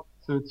takes a lot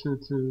to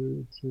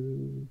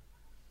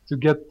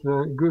get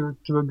good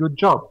to a good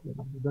job.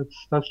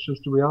 That's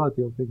just the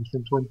reality of things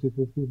in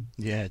 2015.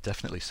 Yeah,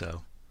 definitely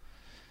so.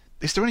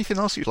 Is there anything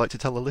else you'd like to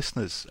tell the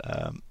listeners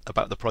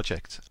about the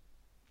project?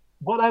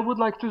 What I would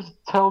like to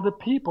tell the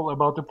people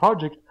about the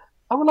project,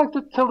 I would like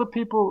to tell the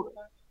people,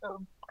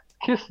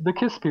 the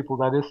Kiss people,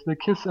 that is, the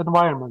Kiss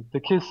environment, the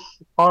Kiss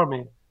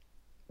army,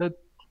 that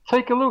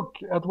take a look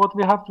at what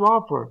we have to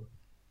offer.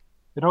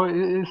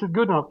 Is it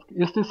good enough?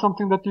 Is this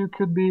something that you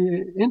could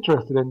be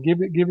interested in?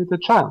 Give it a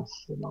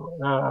chance.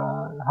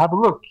 Have a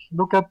look.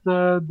 Look at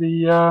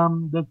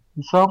the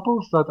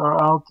samples that are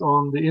out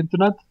on the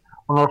internet,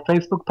 on our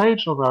Facebook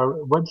page, on our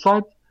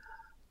website.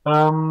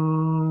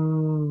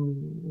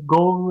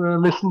 Go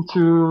listen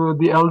to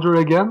The Elder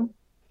again.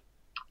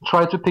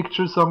 Try to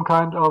picture some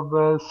kind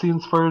of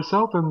scenes for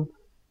yourself, and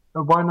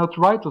why not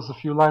write us a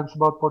few lines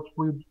about what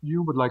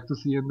you would like to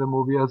see in the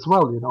movie as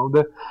well.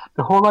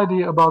 The whole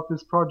idea about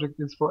this project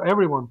is for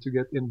everyone to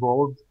get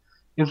involved.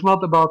 It's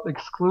not about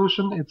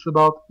exclusion, it's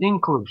about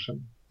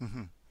inclusion.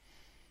 Mm-hmm.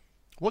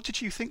 What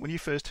did you think when you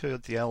first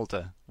heard The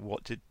Elder?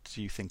 What did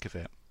you think of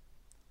it?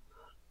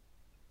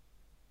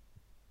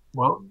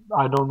 Well,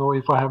 I don't know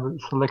if I have a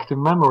selective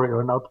memory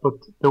or not, but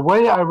the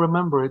way I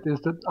remember it is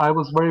that I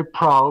was very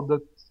proud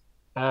that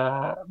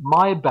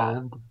my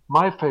band,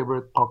 my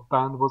favorite pop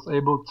band, was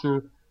able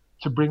to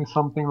bring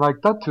something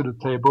like that to the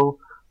table,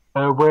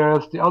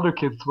 whereas the other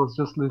kids was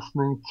just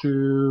listening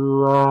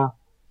to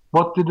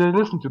what did they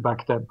listen to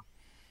back then?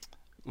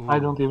 Ooh. I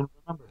don't even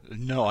remember.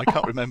 No, I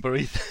can't remember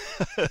either.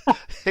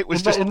 It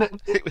was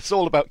it was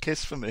all about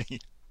Kiss for me.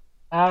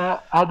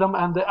 Adam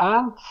and the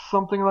Ants,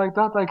 something like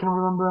that. I can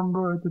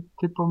remember at the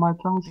tip of my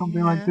tongue,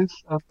 something like this.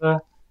 And,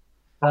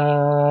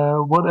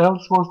 what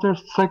else was there?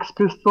 Sex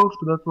Pistols,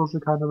 but that was a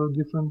kind of a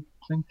different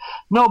thing.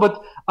 No,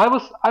 but I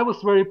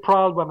was very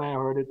proud when I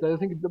heard it. I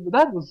think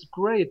that was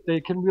great.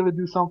 They can really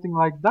do something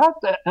like that,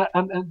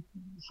 and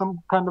some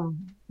kind of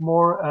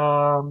more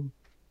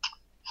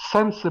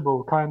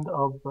sensible kind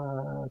of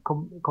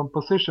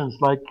compositions,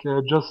 like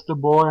Just a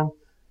Boy,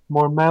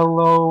 more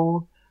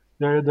mellow.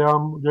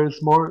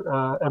 There's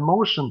more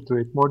emotion to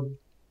it, more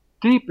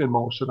deep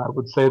emotion, I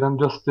would say, than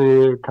just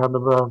the kind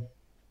of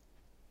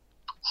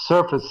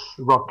surface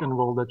rock and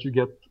roll that you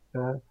get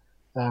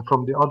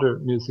from the other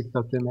music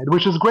that they made,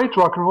 which is great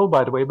rock and roll,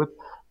 by the way. But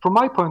from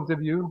my point of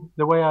view,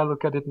 the way I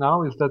look at it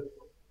now is that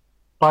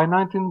by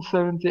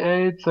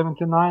 1978,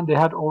 79, they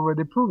had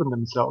already proven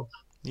themselves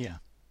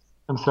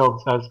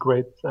as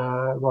great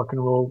rock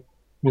and roll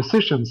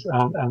musicians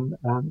and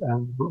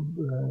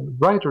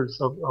writers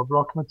of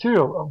rock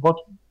material. What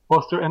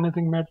was there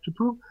anything more to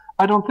prove?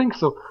 I don't think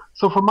so.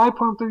 So from my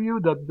point of view,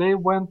 that they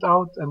went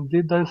out and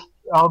did this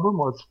album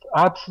was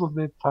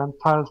absolutely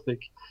fantastic,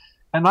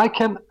 and I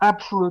can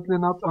absolutely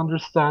not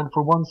understand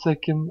for one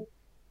second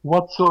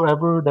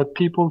whatsoever that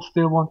people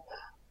still want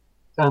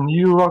a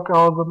new rock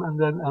album and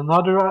then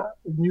another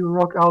new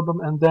rock album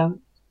and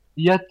then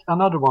yet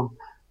another one.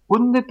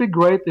 Wouldn't it be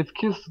great if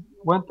Kiss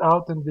went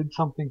out and did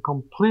something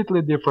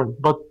completely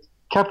different, but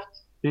kept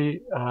the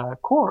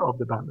core of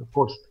the band, of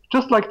course,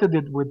 just like they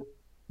did with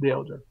The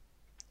Elder?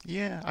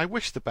 Yeah, I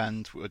wish the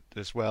band would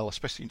as well,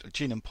 especially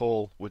Gene and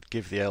Paul would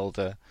give the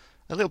Elder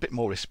a little bit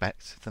more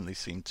respect than they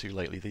seem to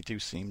lately. They do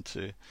seem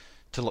to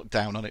look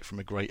down on it from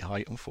a great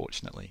height,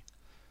 unfortunately.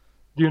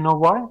 Do you know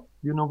why?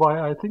 Do you know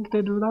why I think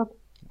they do that?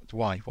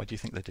 Why? Why do you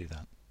think they do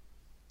that?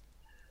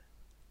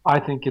 I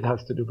think it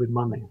has to do with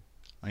money.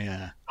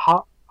 Yeah.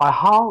 How?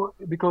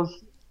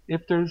 Because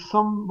if there's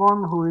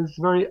someone who is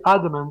very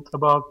adamant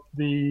about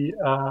the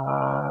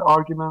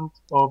argument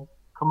of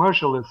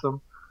commercialism,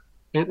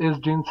 it is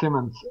Gene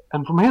Simmons.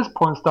 And from his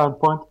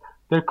standpoint,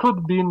 there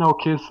could be no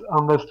Kiss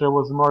unless there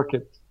was a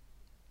market.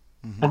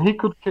 Mm-hmm. And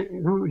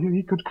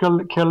he could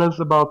care less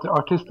about the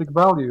artistic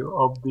value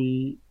of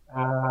the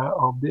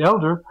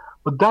Elder,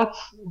 but that's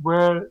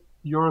where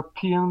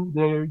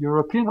their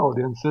European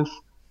audiences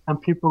and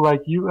people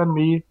like you and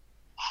me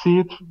see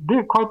it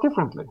quite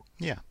differently.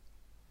 Yeah.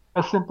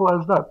 As simple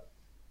as that.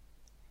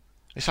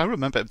 Yes, I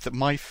remember that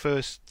my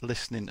first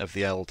listening of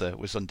The Elder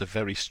was under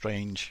very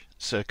strange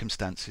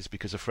circumstances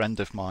because a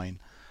friend of mine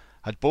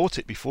had bought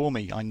it before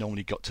me. I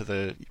normally got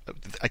to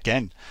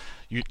again,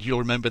 you'll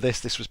remember this.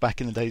 This was back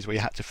in the days where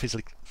you had to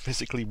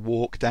physically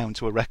walk down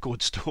to a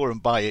record store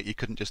and buy it. You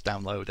couldn't just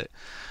download it.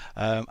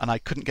 And I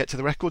couldn't get to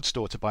the record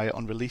store to buy it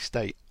on release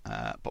date,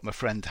 but my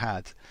friend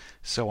had.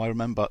 So I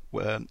remember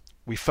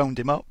we phoned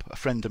him up, a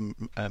friend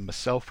and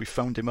myself, we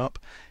phoned him up.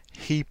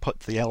 He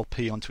put the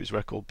LP onto his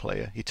record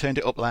player. He turned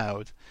it up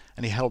loud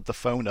and he held the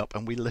phone up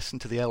and we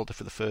listened to The Elder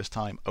for the first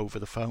time over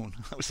the phone.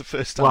 That was the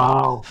first time.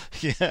 Wow.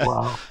 Yeah.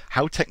 Wow.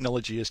 How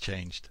technology has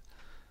changed.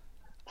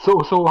 So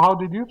how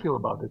did you feel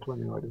about it when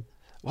you heard it?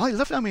 Well, I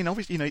love it. I mean,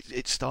 obviously,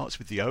 it starts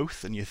with the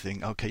Oath and you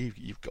think, okay,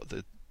 you've got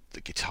the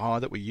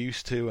guitar that we're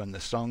used to and the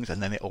songs,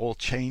 and then it all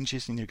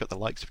changes and you've got the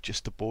likes of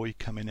Just a Boy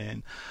coming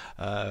in.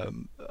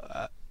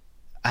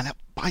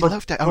 I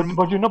loved it.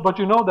 But you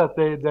know that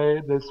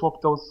they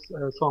swapped those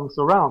songs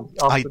around.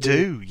 I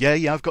do.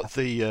 Yeah. I've got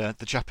the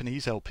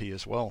Japanese LP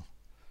as well.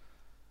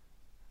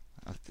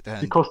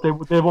 Because they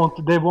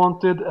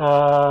wanted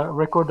a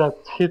record that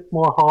hit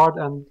more hard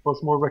and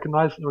was more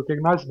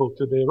recognizable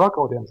to the rock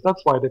audience.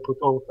 That's why they put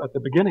Oath at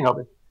the beginning of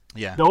it.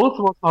 Yeah. The Oath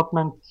was not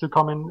meant to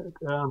come in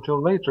until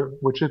later,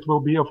 which it will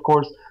be, of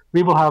course.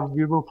 We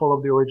will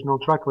follow the original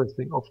track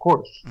listing, of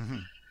course. Mm-hmm.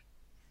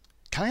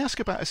 Can I ask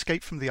about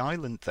Escape from the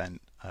Island then?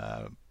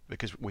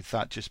 Because with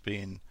that just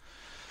being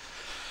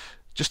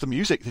just the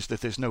music,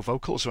 there's no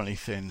vocals or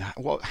anything.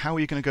 How are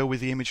you going to go with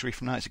the imagery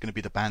from that? Is it going to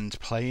be the band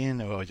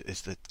playing, or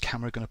is the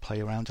camera going to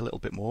play around a little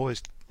bit more?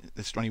 Is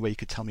there any way you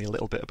could tell me a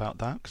little bit about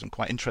that? Because I'm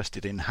quite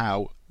interested in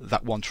how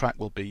that one track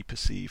will be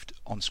perceived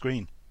on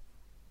screen.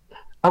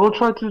 I will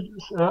try to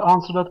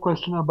answer that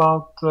question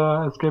about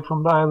Escape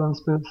from the Island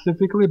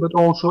specifically, but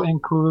also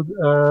include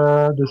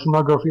the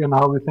sonography and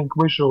how we think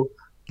visual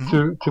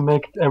to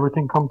make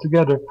everything come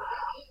together.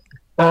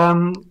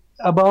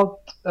 About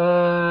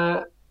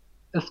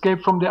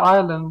Escape from the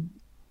Island,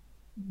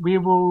 we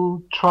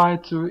will try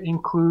to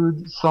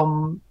include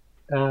some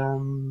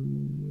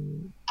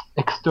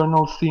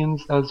external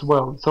scenes as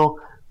well. So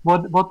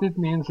what it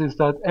means is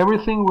that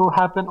everything will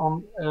happen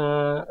on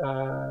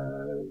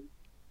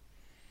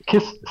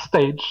Kiss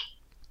stage,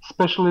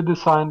 specially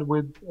designed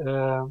with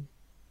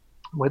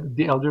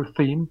the Elder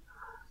theme.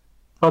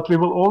 But we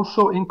will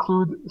also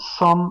include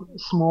some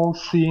small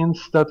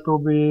scenes that will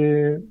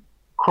be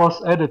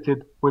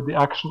cross-edited with the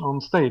action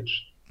on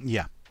stage.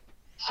 Yeah.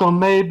 So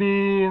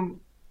maybe,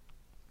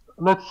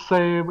 let's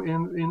say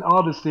in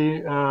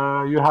Odyssey,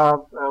 you have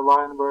a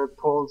line where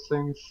Paul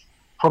sings,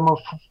 "From a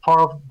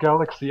far-off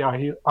galaxy, I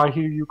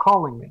hear you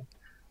calling me."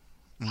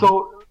 Mm-hmm.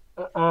 So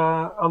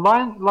a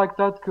line like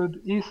that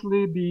could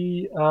easily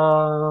be,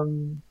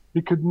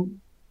 we could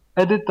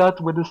edit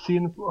that with a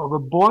scene of a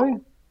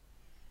boy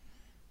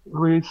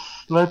who is,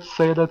 let's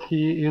say that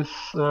he is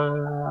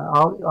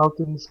out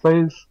in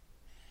space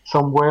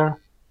somewhere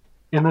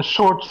in a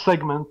short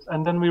segment,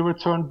 and then we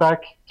return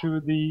back to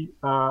the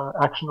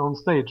action on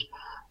stage.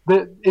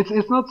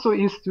 It's not so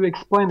easy to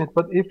explain it,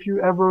 but if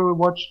you ever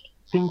watched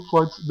Pink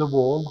Floyd's The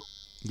Wall,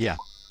 yeah,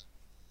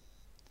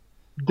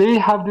 they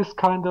have this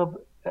kind of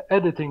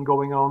editing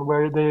going on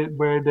where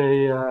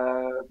they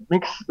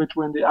mix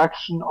between the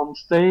action on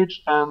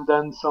stage and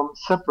then some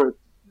separate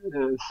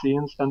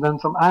scenes and then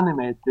some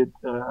animated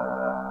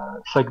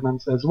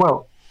segments as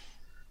well.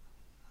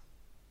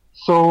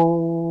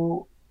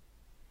 So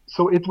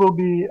it will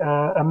be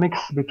a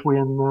mix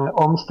between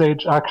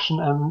on-stage action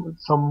and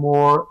some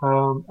more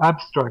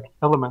abstract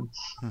elements,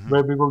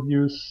 where we will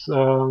use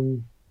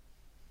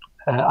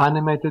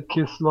animated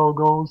Kiss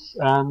logos,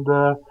 and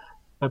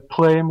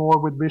play more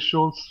with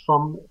visuals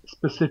from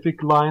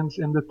specific lines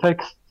in the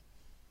text.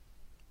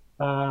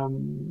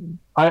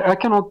 I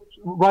cannot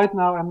right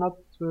now. I'm not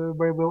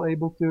very well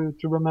able to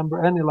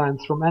remember any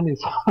lines from any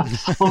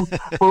song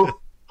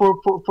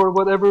for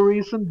whatever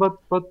reason. But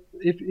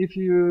if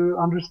you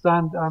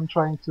understand, I'm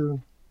trying to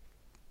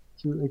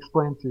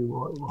explain to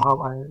you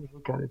how I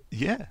look at it.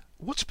 Yeah.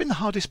 What's been the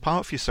hardest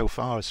part for you so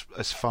far,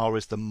 as far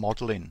as the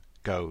modelling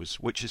goes?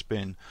 Which has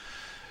been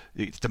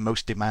the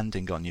most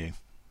demanding on you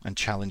and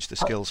challenged the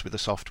skills with the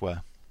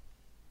software?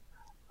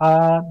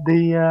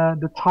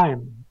 The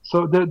time.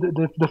 So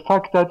the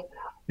fact that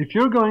if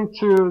you're going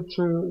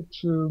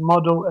to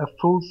model a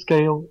full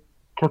scale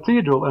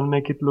cathedral and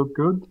make it look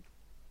good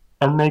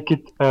and make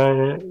it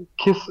a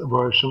Kiss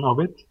version of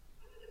it,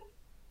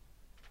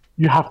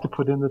 you have to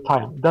put in the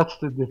time. That's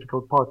the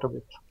difficult part of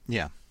it.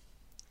 Yeah.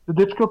 The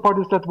difficult part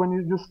is that when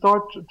you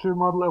start to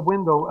model a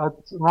window at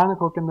 9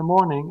 o'clock in the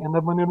morning, and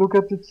then when you look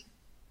at its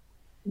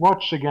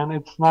watch again,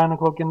 it's 9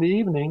 o'clock in the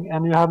evening,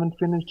 and you haven't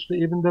finished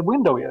even the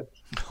window yet,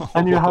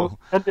 and you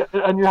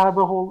have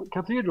a whole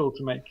cathedral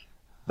to make.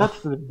 That's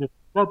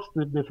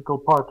the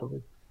difficult part of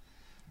it.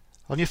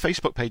 On your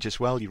Facebook page as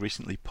well, you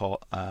recently put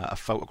a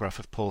photograph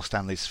of Paul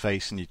Stanley's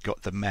face, and you'd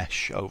got the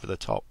mesh over the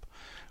top,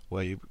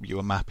 where you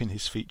were mapping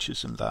his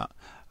features and that.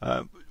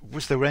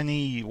 Was there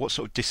what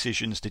sort of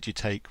decisions did you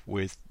take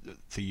with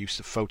the use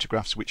of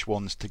photographs, which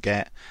ones to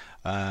get?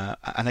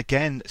 And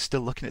again,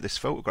 still looking at this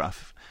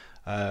photograph,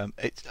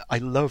 I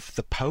love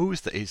the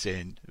pose that he's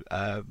in.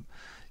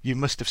 You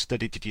must have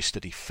did you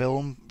study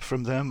film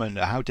from them, and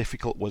how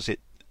difficult was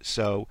it?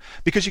 So,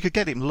 because you could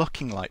get him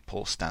looking like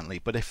Paul Stanley,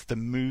 but if the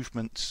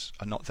movements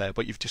are not there,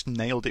 but you've just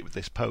nailed it with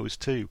this pose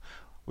too.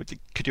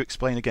 Could you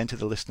explain again to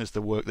the listeners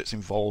the work that's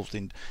involved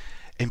in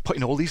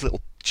putting all these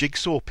little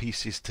jigsaw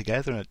pieces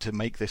together to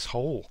make this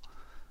whole?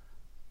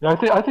 Yeah,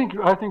 I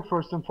think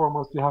first and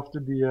foremost you have to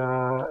be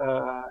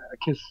a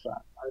Kiss fan.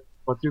 Right?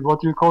 What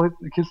do you call it?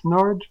 A Kiss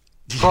nerd?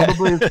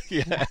 Probably.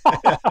 Yeah.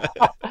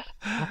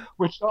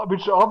 which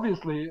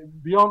obviously,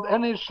 beyond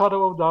any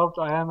shadow of doubt,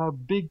 I am a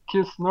big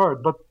Kiss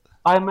nerd. But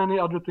I am many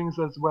other things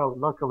as well,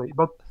 luckily.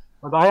 But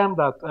I am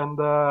that, and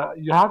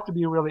you have to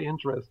be really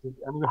interested,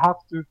 and you have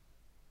to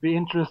be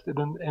interested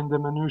in the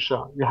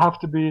minutia. You have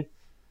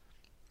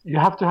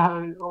to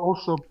have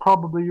also,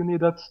 probably you need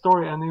that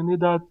story, and you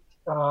need that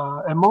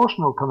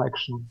emotional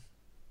connection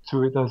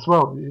to it as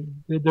well.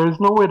 There is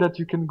no way that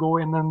you can go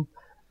in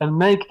and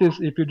make this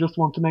if you just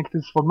want to make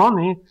this for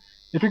money.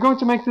 If you're going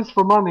to make this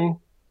for money,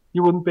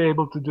 you wouldn't be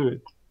able to do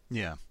it.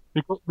 Yeah.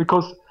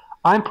 Because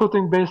I'm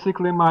putting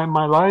basically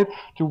my life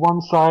to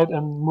one side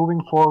and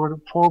moving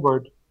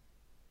forward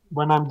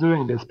when I'm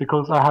doing this,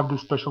 because I have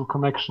this special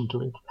connection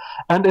to it.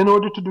 And in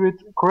order to do it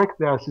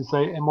correctly, as you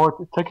say, and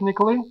more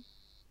technically,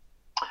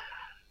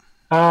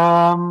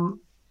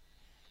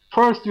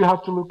 first you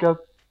have to look at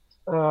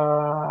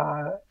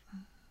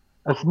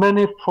as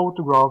many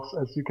photographs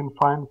as you can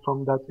find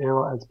from that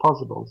era as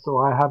possible. So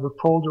I have a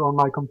folder on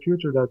my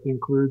computer that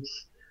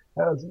includes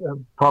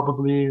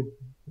probably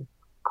a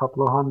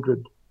couple of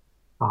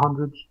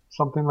hundred,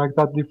 something like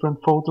that,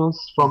 different photos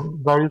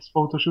from various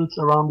photo shoots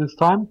around this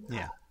time.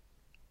 Yeah.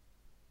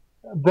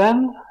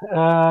 Then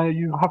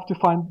you have to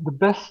find the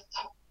best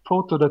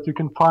photo that you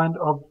can find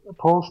of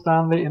Paul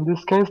Stanley, in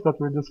this case that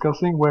we're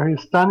discussing, where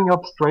he's standing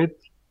up straight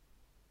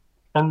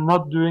and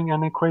not doing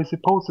any crazy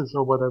poses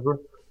or whatever.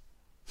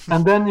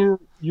 And then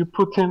you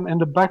put him in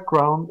the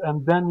background,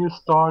 and then you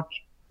start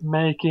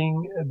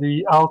making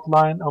the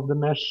outline of the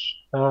mesh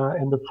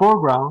in the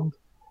foreground.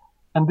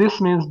 And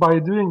this means, by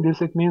doing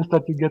this, it means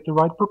that you get the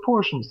right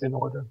proportions in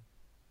order.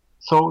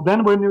 So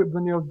then when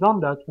you have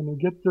done that, when you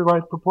get the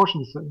right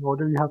proportions in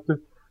order, you have to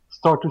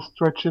start to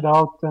stretch it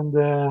out and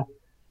the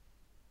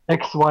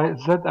X, Y,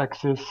 Z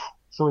axis,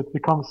 so it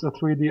becomes a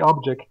 3D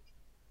object.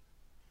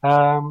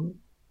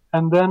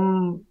 And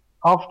then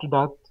after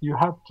that, you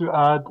have to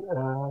add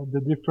the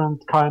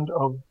different kind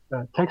of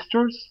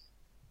textures,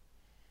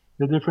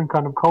 the different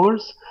kind of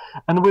colors.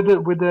 And with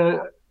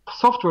the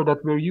software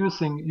that we're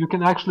using, you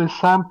can actually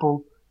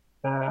sample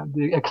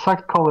the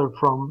exact color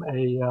from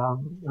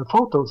a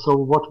photo. So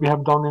what we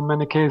have done in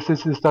many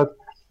cases is that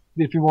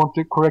if you want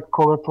the correct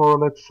color for,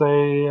 let's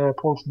say,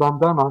 Paul's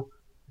bandana,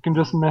 you can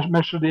just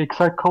measure the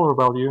exact color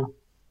value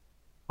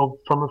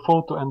from a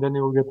photo, and then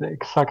you will get the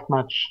exact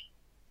match.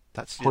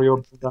 That's what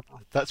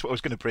I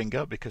was going to bring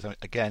up, because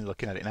again,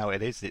 looking at it now,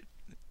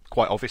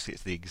 quite obviously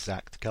it's the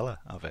exact color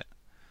of it.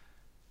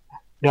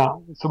 Yeah,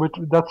 so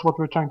that's what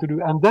we're trying to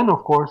do. And then,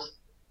 of course,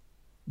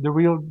 the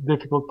real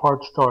difficult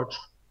part starts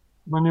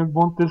when you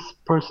want this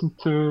person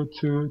to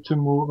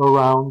move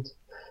around,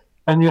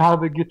 and you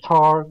have a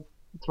guitar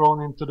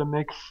thrown into the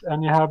mix,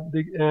 and you have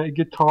the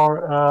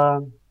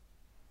guitar,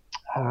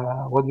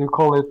 what do you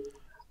call it,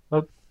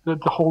 that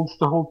holds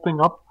the whole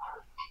thing up.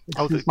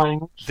 Excuse my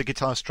English. The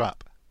guitar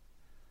strap.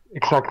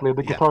 Exactly,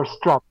 the guitar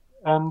strap.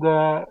 And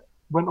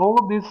when all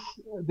of these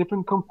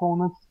different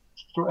components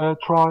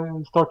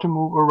start to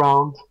move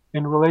around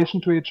in relation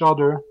to each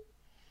other,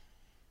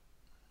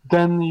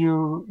 then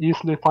you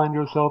easily find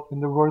yourself in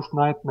the worst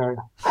nightmare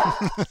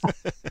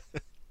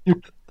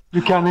you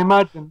you can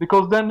imagine,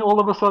 because then all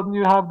of a sudden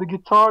you have the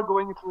guitar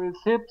going through his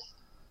hips,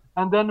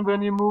 and then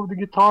when you move the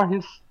guitar,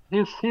 his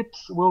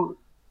hips will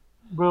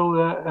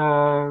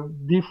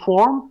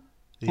deform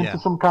into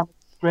some kind of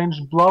strange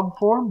blob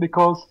form,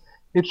 because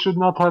it should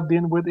not have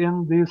been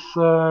within this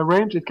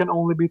range. It can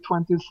only be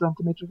 20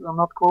 centimeters and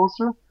not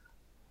closer.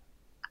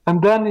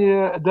 And then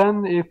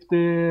if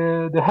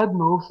the head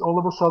moves, all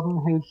of a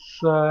sudden his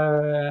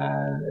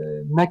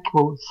neck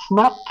will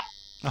snap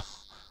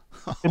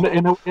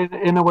in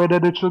a way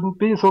that it shouldn't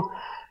be. So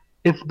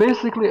it's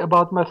basically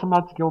about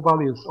mathematical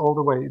values all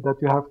the way that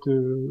you have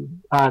to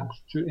add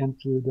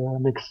into the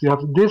mix. You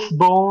have this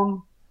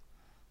bone,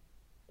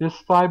 this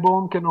thigh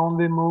bone can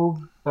only move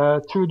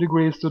 2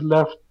 degrees to the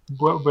left,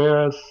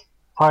 whereas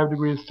 5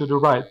 degrees to the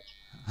right,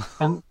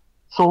 and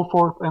so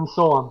forth and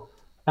so on.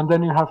 And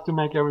then you have to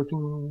make everything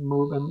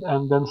move,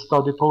 and then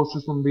study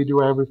poses and video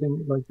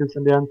everything like this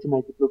in the end to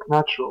make it look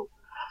natural.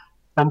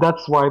 And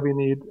that's why we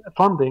need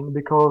funding,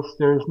 because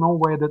there is no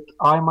way that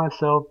I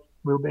myself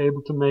will be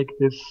able to make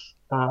this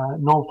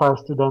no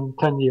faster than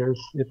 10 years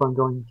if I'm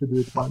going to do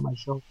it by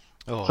myself.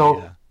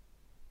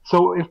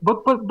 So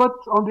but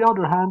on the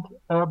other hand,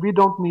 we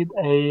don't need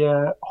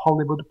a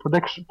Hollywood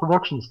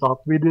production staff.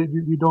 We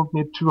don't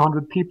need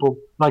 200 people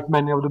like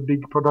many of the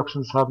big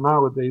productions have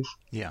nowadays.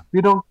 Yeah.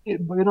 We don't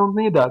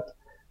need that.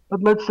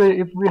 But let's say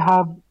if we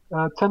have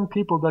 10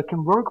 people that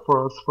can work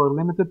for us for a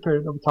limited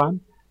period of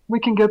time, we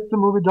can get the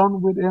movie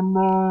done within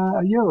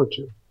a year or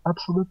two.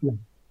 Absolutely,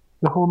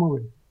 the whole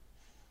movie.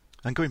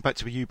 And going back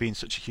to you being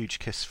such a huge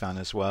Kiss fan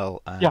as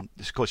well, and yeah.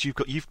 Of course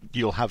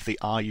you'll have the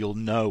eye. You'll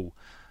know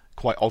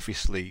quite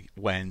obviously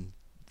when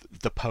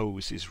the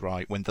pose is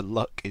right, when the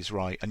look is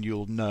right, and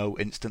you'll know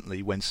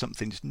instantly when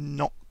something's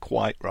not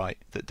quite right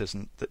that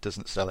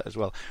doesn't sell it as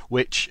well,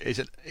 which is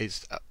an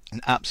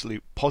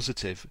absolute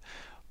positive,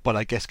 but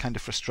I guess kind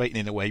of frustrating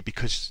in a way,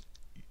 because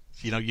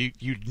you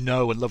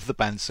know and love the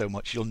band so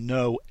much, you'll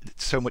know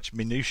so much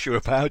minutiae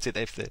about it.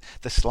 If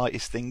the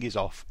slightest thing is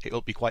off,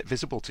 it'll be quite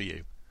visible to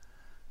you.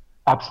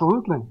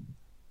 Absolutely.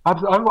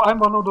 I'm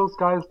one of those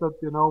guys that,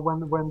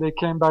 when they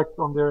came back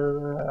on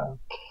their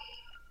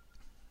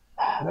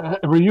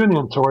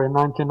reunion tour in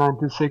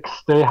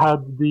 1996, they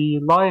had the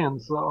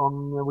lions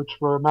on which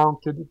were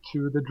mounted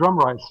to the drum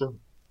riser.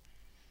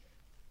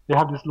 They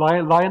have these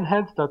lion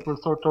heads that were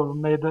sort of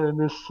made in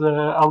this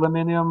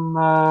aluminium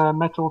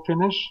metal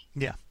finish.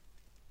 Yeah.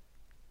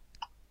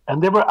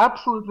 And they were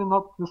absolutely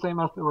not the same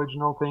as the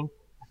original thing.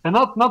 And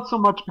not so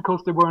much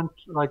because they weren't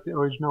like the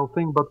original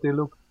thing, but they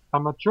looked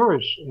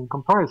amateurish in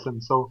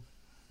comparison. So,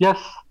 yes,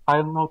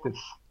 I notice.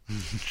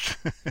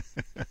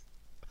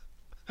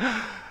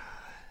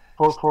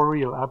 For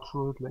real,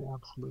 absolutely.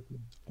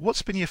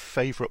 What's been your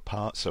favourite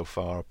part so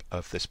far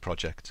of this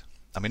project?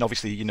 I mean,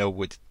 obviously,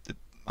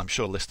 I'm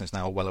sure listeners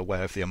now are well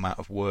aware of the amount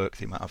of work,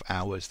 the amount of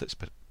hours that's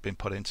been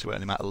put into it,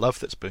 and the amount of love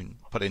that's been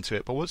put into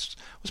it. But what's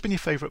been your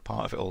favourite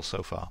part of it all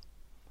so far?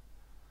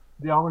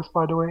 The hours,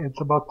 by the way, it's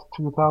about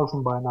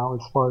 2,000 by now,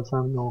 as far as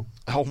I know.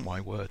 Oh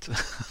my word!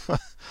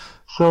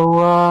 So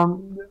I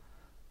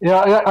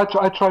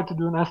tried to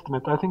do an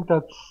estimate. I think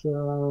that's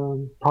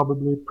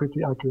probably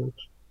pretty accurate.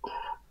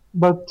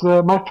 But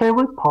my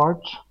favorite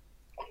part,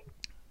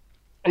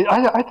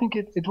 I think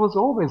it was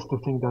always the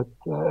thing that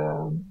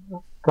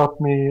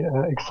got me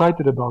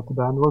excited about the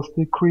band, was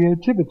the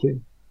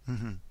creativity.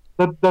 Mm-hmm.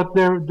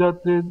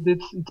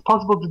 It's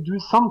possible to do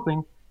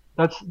something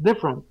that's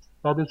different.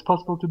 That it's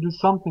possible to do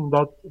something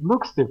that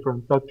looks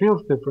different, that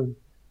feels different,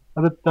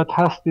 and that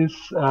has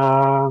this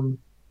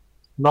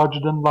larger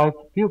than life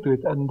feel to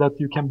it, and that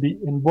you can be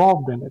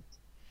involved in it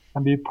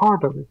and be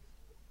part of it.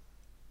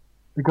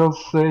 Because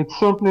it's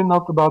certainly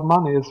not about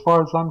money. As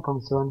far as I'm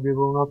concerned, we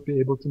will not be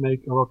able to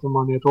make a lot of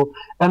money at all.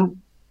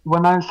 And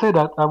when I say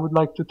that, I would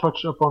like to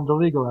touch upon the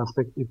legal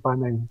aspect, if I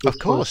may. Of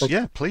course,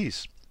 yeah,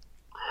 please.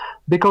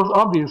 Because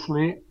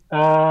obviously,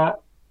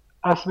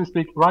 as we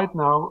speak right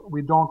now,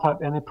 we don't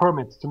have any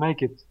permits to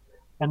make it.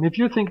 And if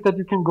you think that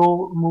you can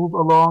go move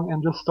along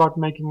and just start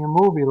making a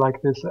movie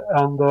like this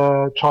and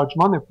charge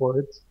money for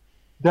it,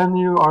 then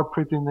you are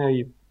pretty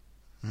naive.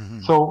 Mm-hmm.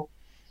 So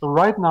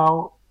right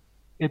now,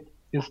 it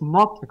is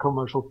not a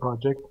commercial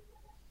project.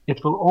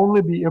 It will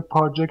only be a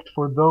project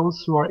for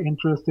those who are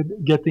interested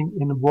in getting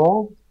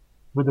involved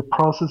with the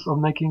process of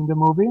making the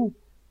movie.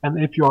 And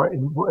if you are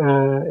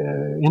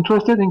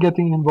interested in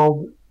getting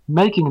involved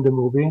making the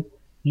movie,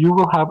 you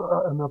will have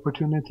an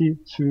opportunity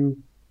to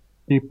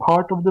be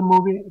part of the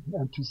movie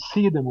and to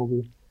see the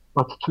movie.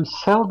 But to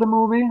sell the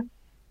movie,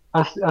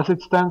 as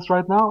it stands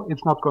right now,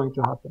 it's not going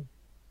to happen.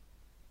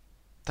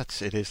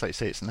 It is, like you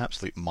say, it's an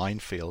absolute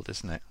minefield,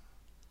 isn't it?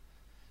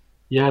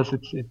 Yes,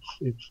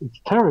 it's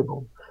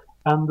terrible.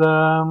 And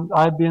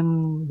I've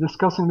been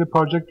discussing the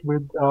project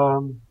with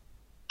our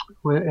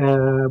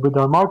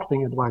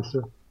marketing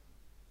advisor,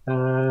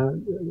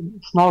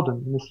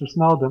 Snowden, Mr.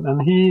 Snowden,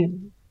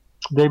 and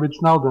David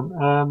Snowden,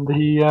 and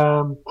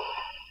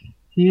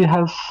he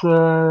has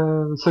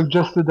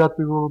suggested that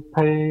we will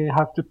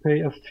have to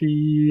pay a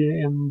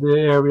fee in the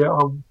area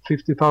of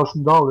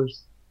 $50,000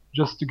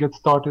 just to get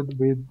started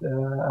with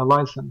a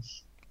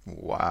license.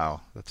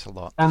 Wow, that's a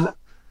lot. And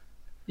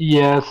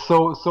yeah,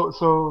 so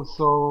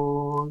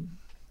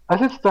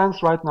as it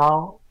stands right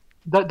now,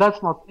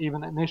 that's not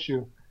even an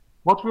issue.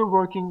 What we're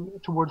working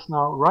towards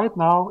right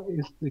now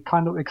is the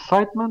kind of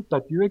excitement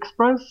that you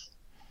express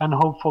and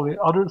hopefully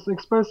others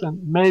express, and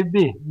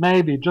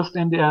maybe just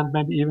in the end,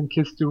 maybe even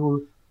Kiss 2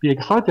 will be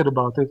excited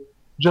about it,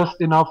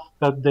 just enough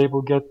that they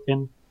will get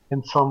in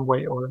some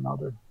way or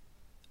another.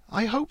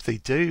 I hope they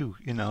do.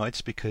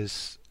 It's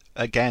because,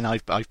 again,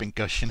 I've been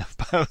gushing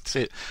about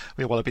it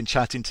while I've been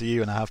chatting to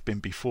you, and I have been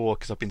before,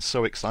 because I've been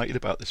so excited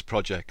about this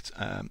project,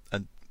 and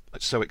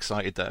so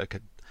excited that I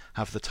could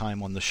have the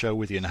time on the show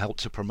with you and help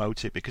to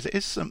promote it, because it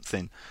is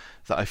something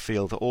that I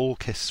feel that all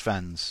Kiss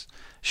fans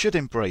should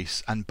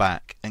embrace and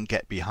back and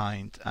get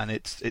behind. And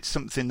it's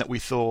something that we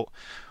thought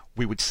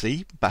we would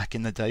see back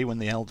in the day when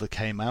The Elder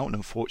came out, and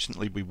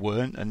unfortunately we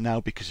weren't. And now,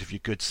 because of your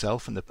good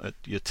self and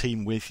your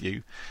team with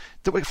you,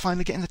 that we're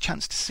finally getting the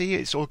chance to see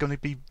it. It's all going to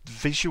be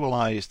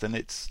visualized, and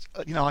it's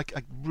I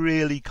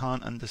really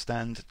can't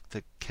understand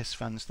the Kiss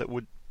fans that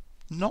would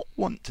not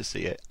want to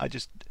see it. I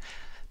just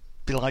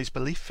belies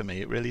belief for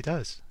me. It really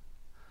does.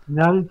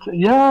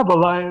 Yeah,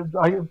 well,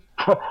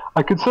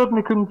 I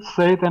couldn't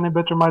say it any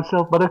better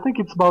myself, but I think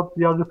it's about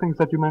the other things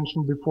that you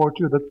mentioned before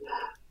too, that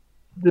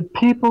the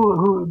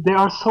people they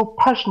are so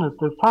passionate,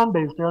 the fan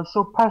base, they are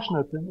so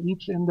passionate, and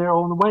each in their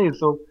own way.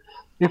 So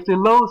if they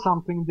love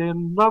something, they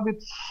love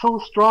it so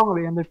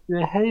strongly, and if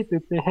they hate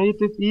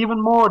it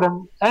even more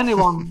than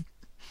anyone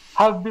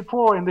have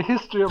before in the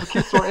history of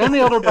Kiss or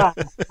any other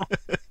band.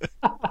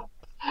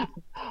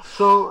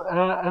 So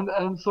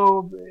and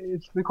so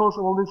it's because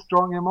of all these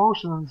strong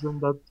emotions and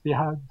that we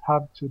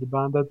have to the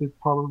band that it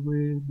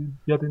probably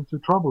get into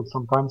trouble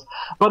sometimes.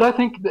 But I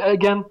think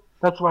again,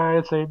 that's why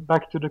I say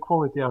back to the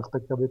quality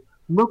aspect of it.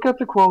 Look at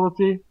the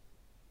quality.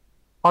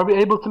 Are we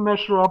able to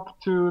measure up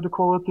to the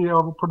quality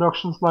of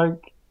productions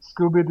like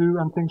Scooby-Doo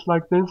and things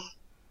like this?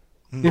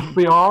 Mm-hmm. If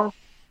we are,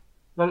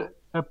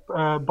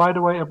 by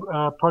the way,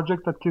 a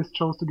project that Kiss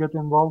chose to get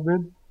involved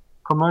with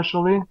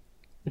commercially.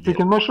 If you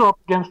can measure up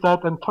against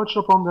that and touch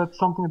upon that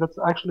something that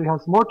actually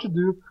has more to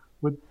do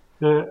with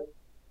the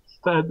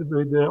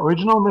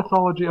original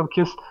mythology of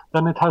Kiss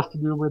than it has to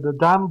do with the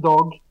damn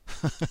dog,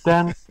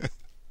 then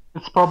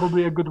it's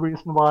probably a good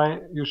reason why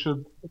you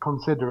should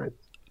consider it.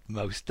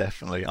 Most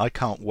definitely. I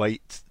can't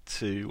wait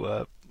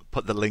to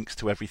put the links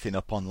to everything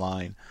up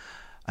online.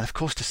 And of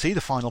course, to see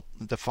the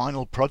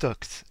final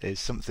product is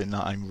something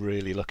that I'm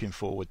really looking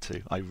forward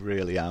to. I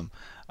really am.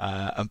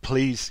 And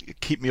please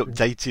keep me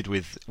updated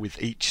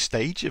with each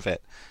stage of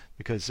it,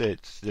 because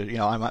it's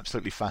I'm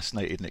absolutely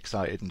fascinated and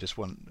excited, and just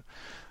want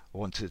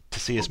to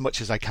see as much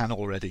as I can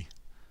already.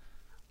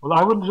 Well,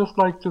 I would just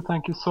like to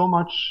thank you so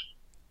much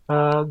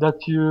that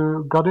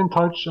you got in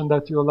touch and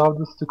that you allowed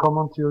us to come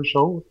onto your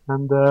show,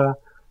 and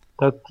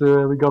that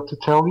we got to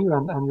tell you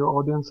and your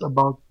audience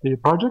about the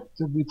project.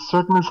 It's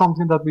certainly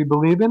something that we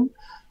believe in.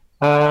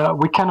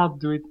 We cannot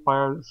do it by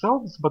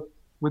ourselves, but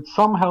with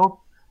some help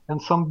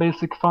and some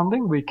basic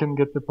funding, we can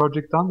get the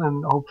project done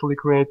and hopefully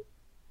create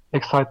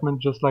excitement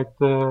just like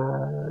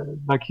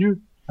you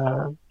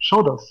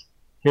showed us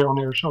here on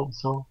your show.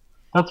 So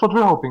that's what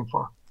we're hoping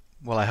for.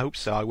 Well, I hope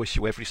so. I wish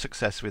you every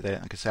success with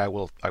it. Like I say, I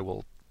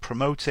will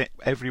promote it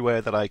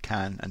everywhere that I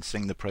can and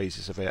sing the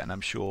praises of it, and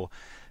I'm sure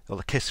all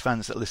the Kiss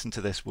fans that listen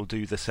to this will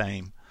do the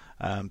same,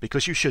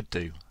 because you should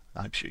do.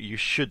 I'm sure you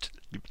should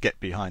get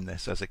behind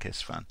this as a Kiss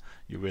fan.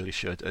 You really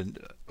should. And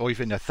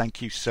Øyvind,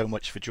 thank you so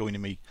much for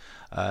joining me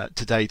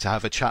today to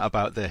have a chat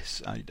about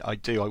this. I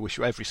do. I wish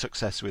you every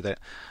success with it.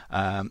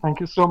 Thank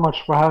you so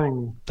much for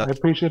having me. I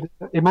appreciate it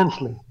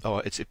immensely. Oh,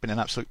 it's been an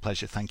absolute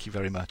pleasure. Thank you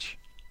very much.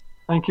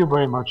 Thank you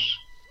very much.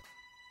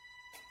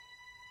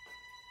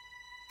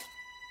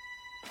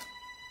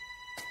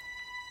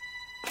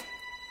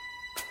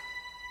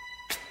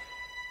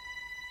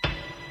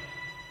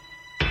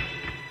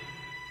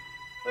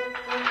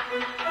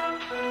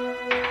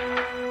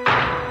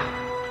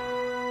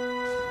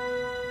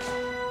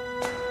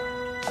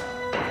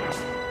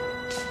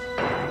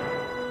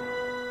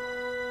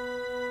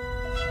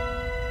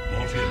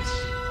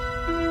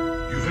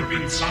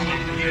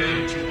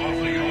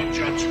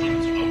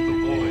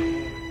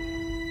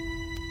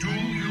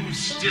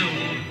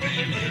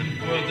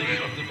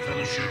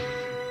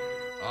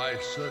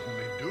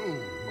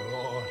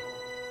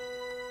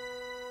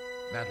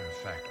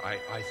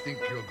 I think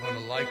you're going to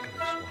like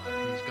this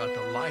one. He's got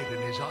the light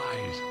in his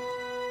eyes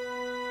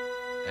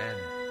and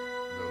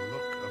the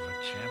look of a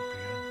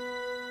champion,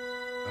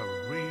 a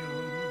real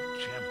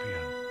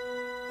champion.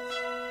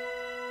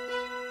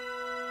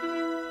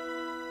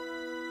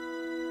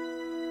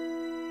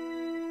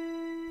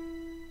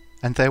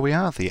 And there we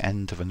are, the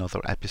end of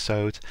another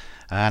episode.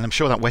 And I'm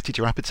sure that whetted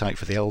your appetite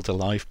for the Elder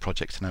Live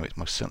project. I know it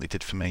most certainly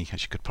did for me,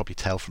 as you could probably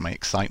tell from my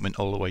excitement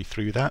all the way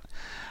through that.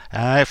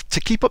 To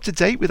keep up to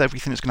date with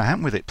everything that's going to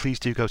happen with it, please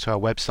do go to our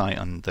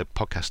website, and the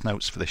podcast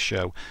notes for this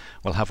show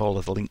will have all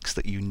of the links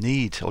that you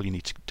need. All you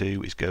need to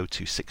do is go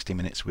to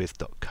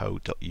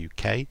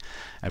 60minuteswith.co.uk.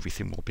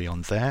 Everything will be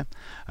on there.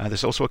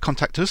 There's also a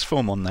contact us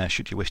form on there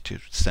should you wish to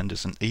send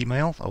us an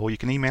email, or you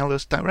can email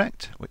us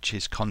direct, which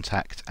is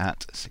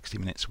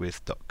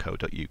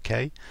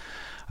contact@60minuteswith.co.uk.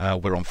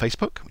 We're on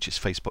Facebook, which is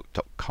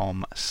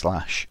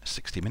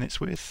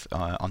facebook.com/60minuteswith.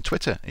 On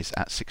Twitter is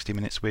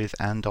 @60minuteswith,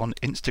 and on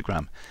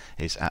Instagram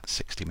is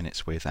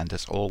 @60minuteswith. And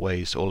as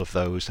always, all of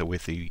those are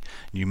with the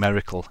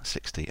numerical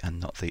 60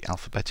 and not the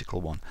alphabetical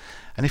one.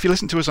 And if you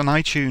listen to us on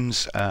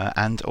iTunes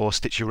and or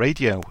Stitcher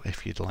Radio,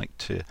 if you'd like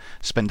to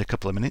spend a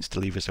couple of minutes to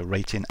leave us a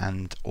rating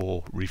and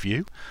or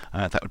review,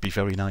 that would be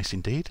very nice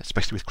indeed,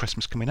 especially with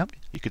Christmas coming up.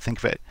 You could think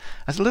of it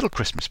as a little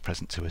Christmas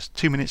present to us.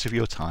 2 minutes of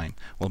your time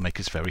will make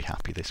us very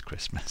happy this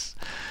Christmas.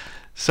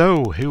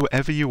 So,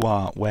 whoever you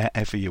are,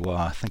 wherever you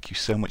are, thank you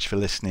so much for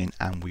listening,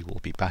 and we will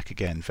be back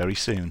again very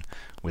soon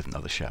with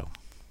another show.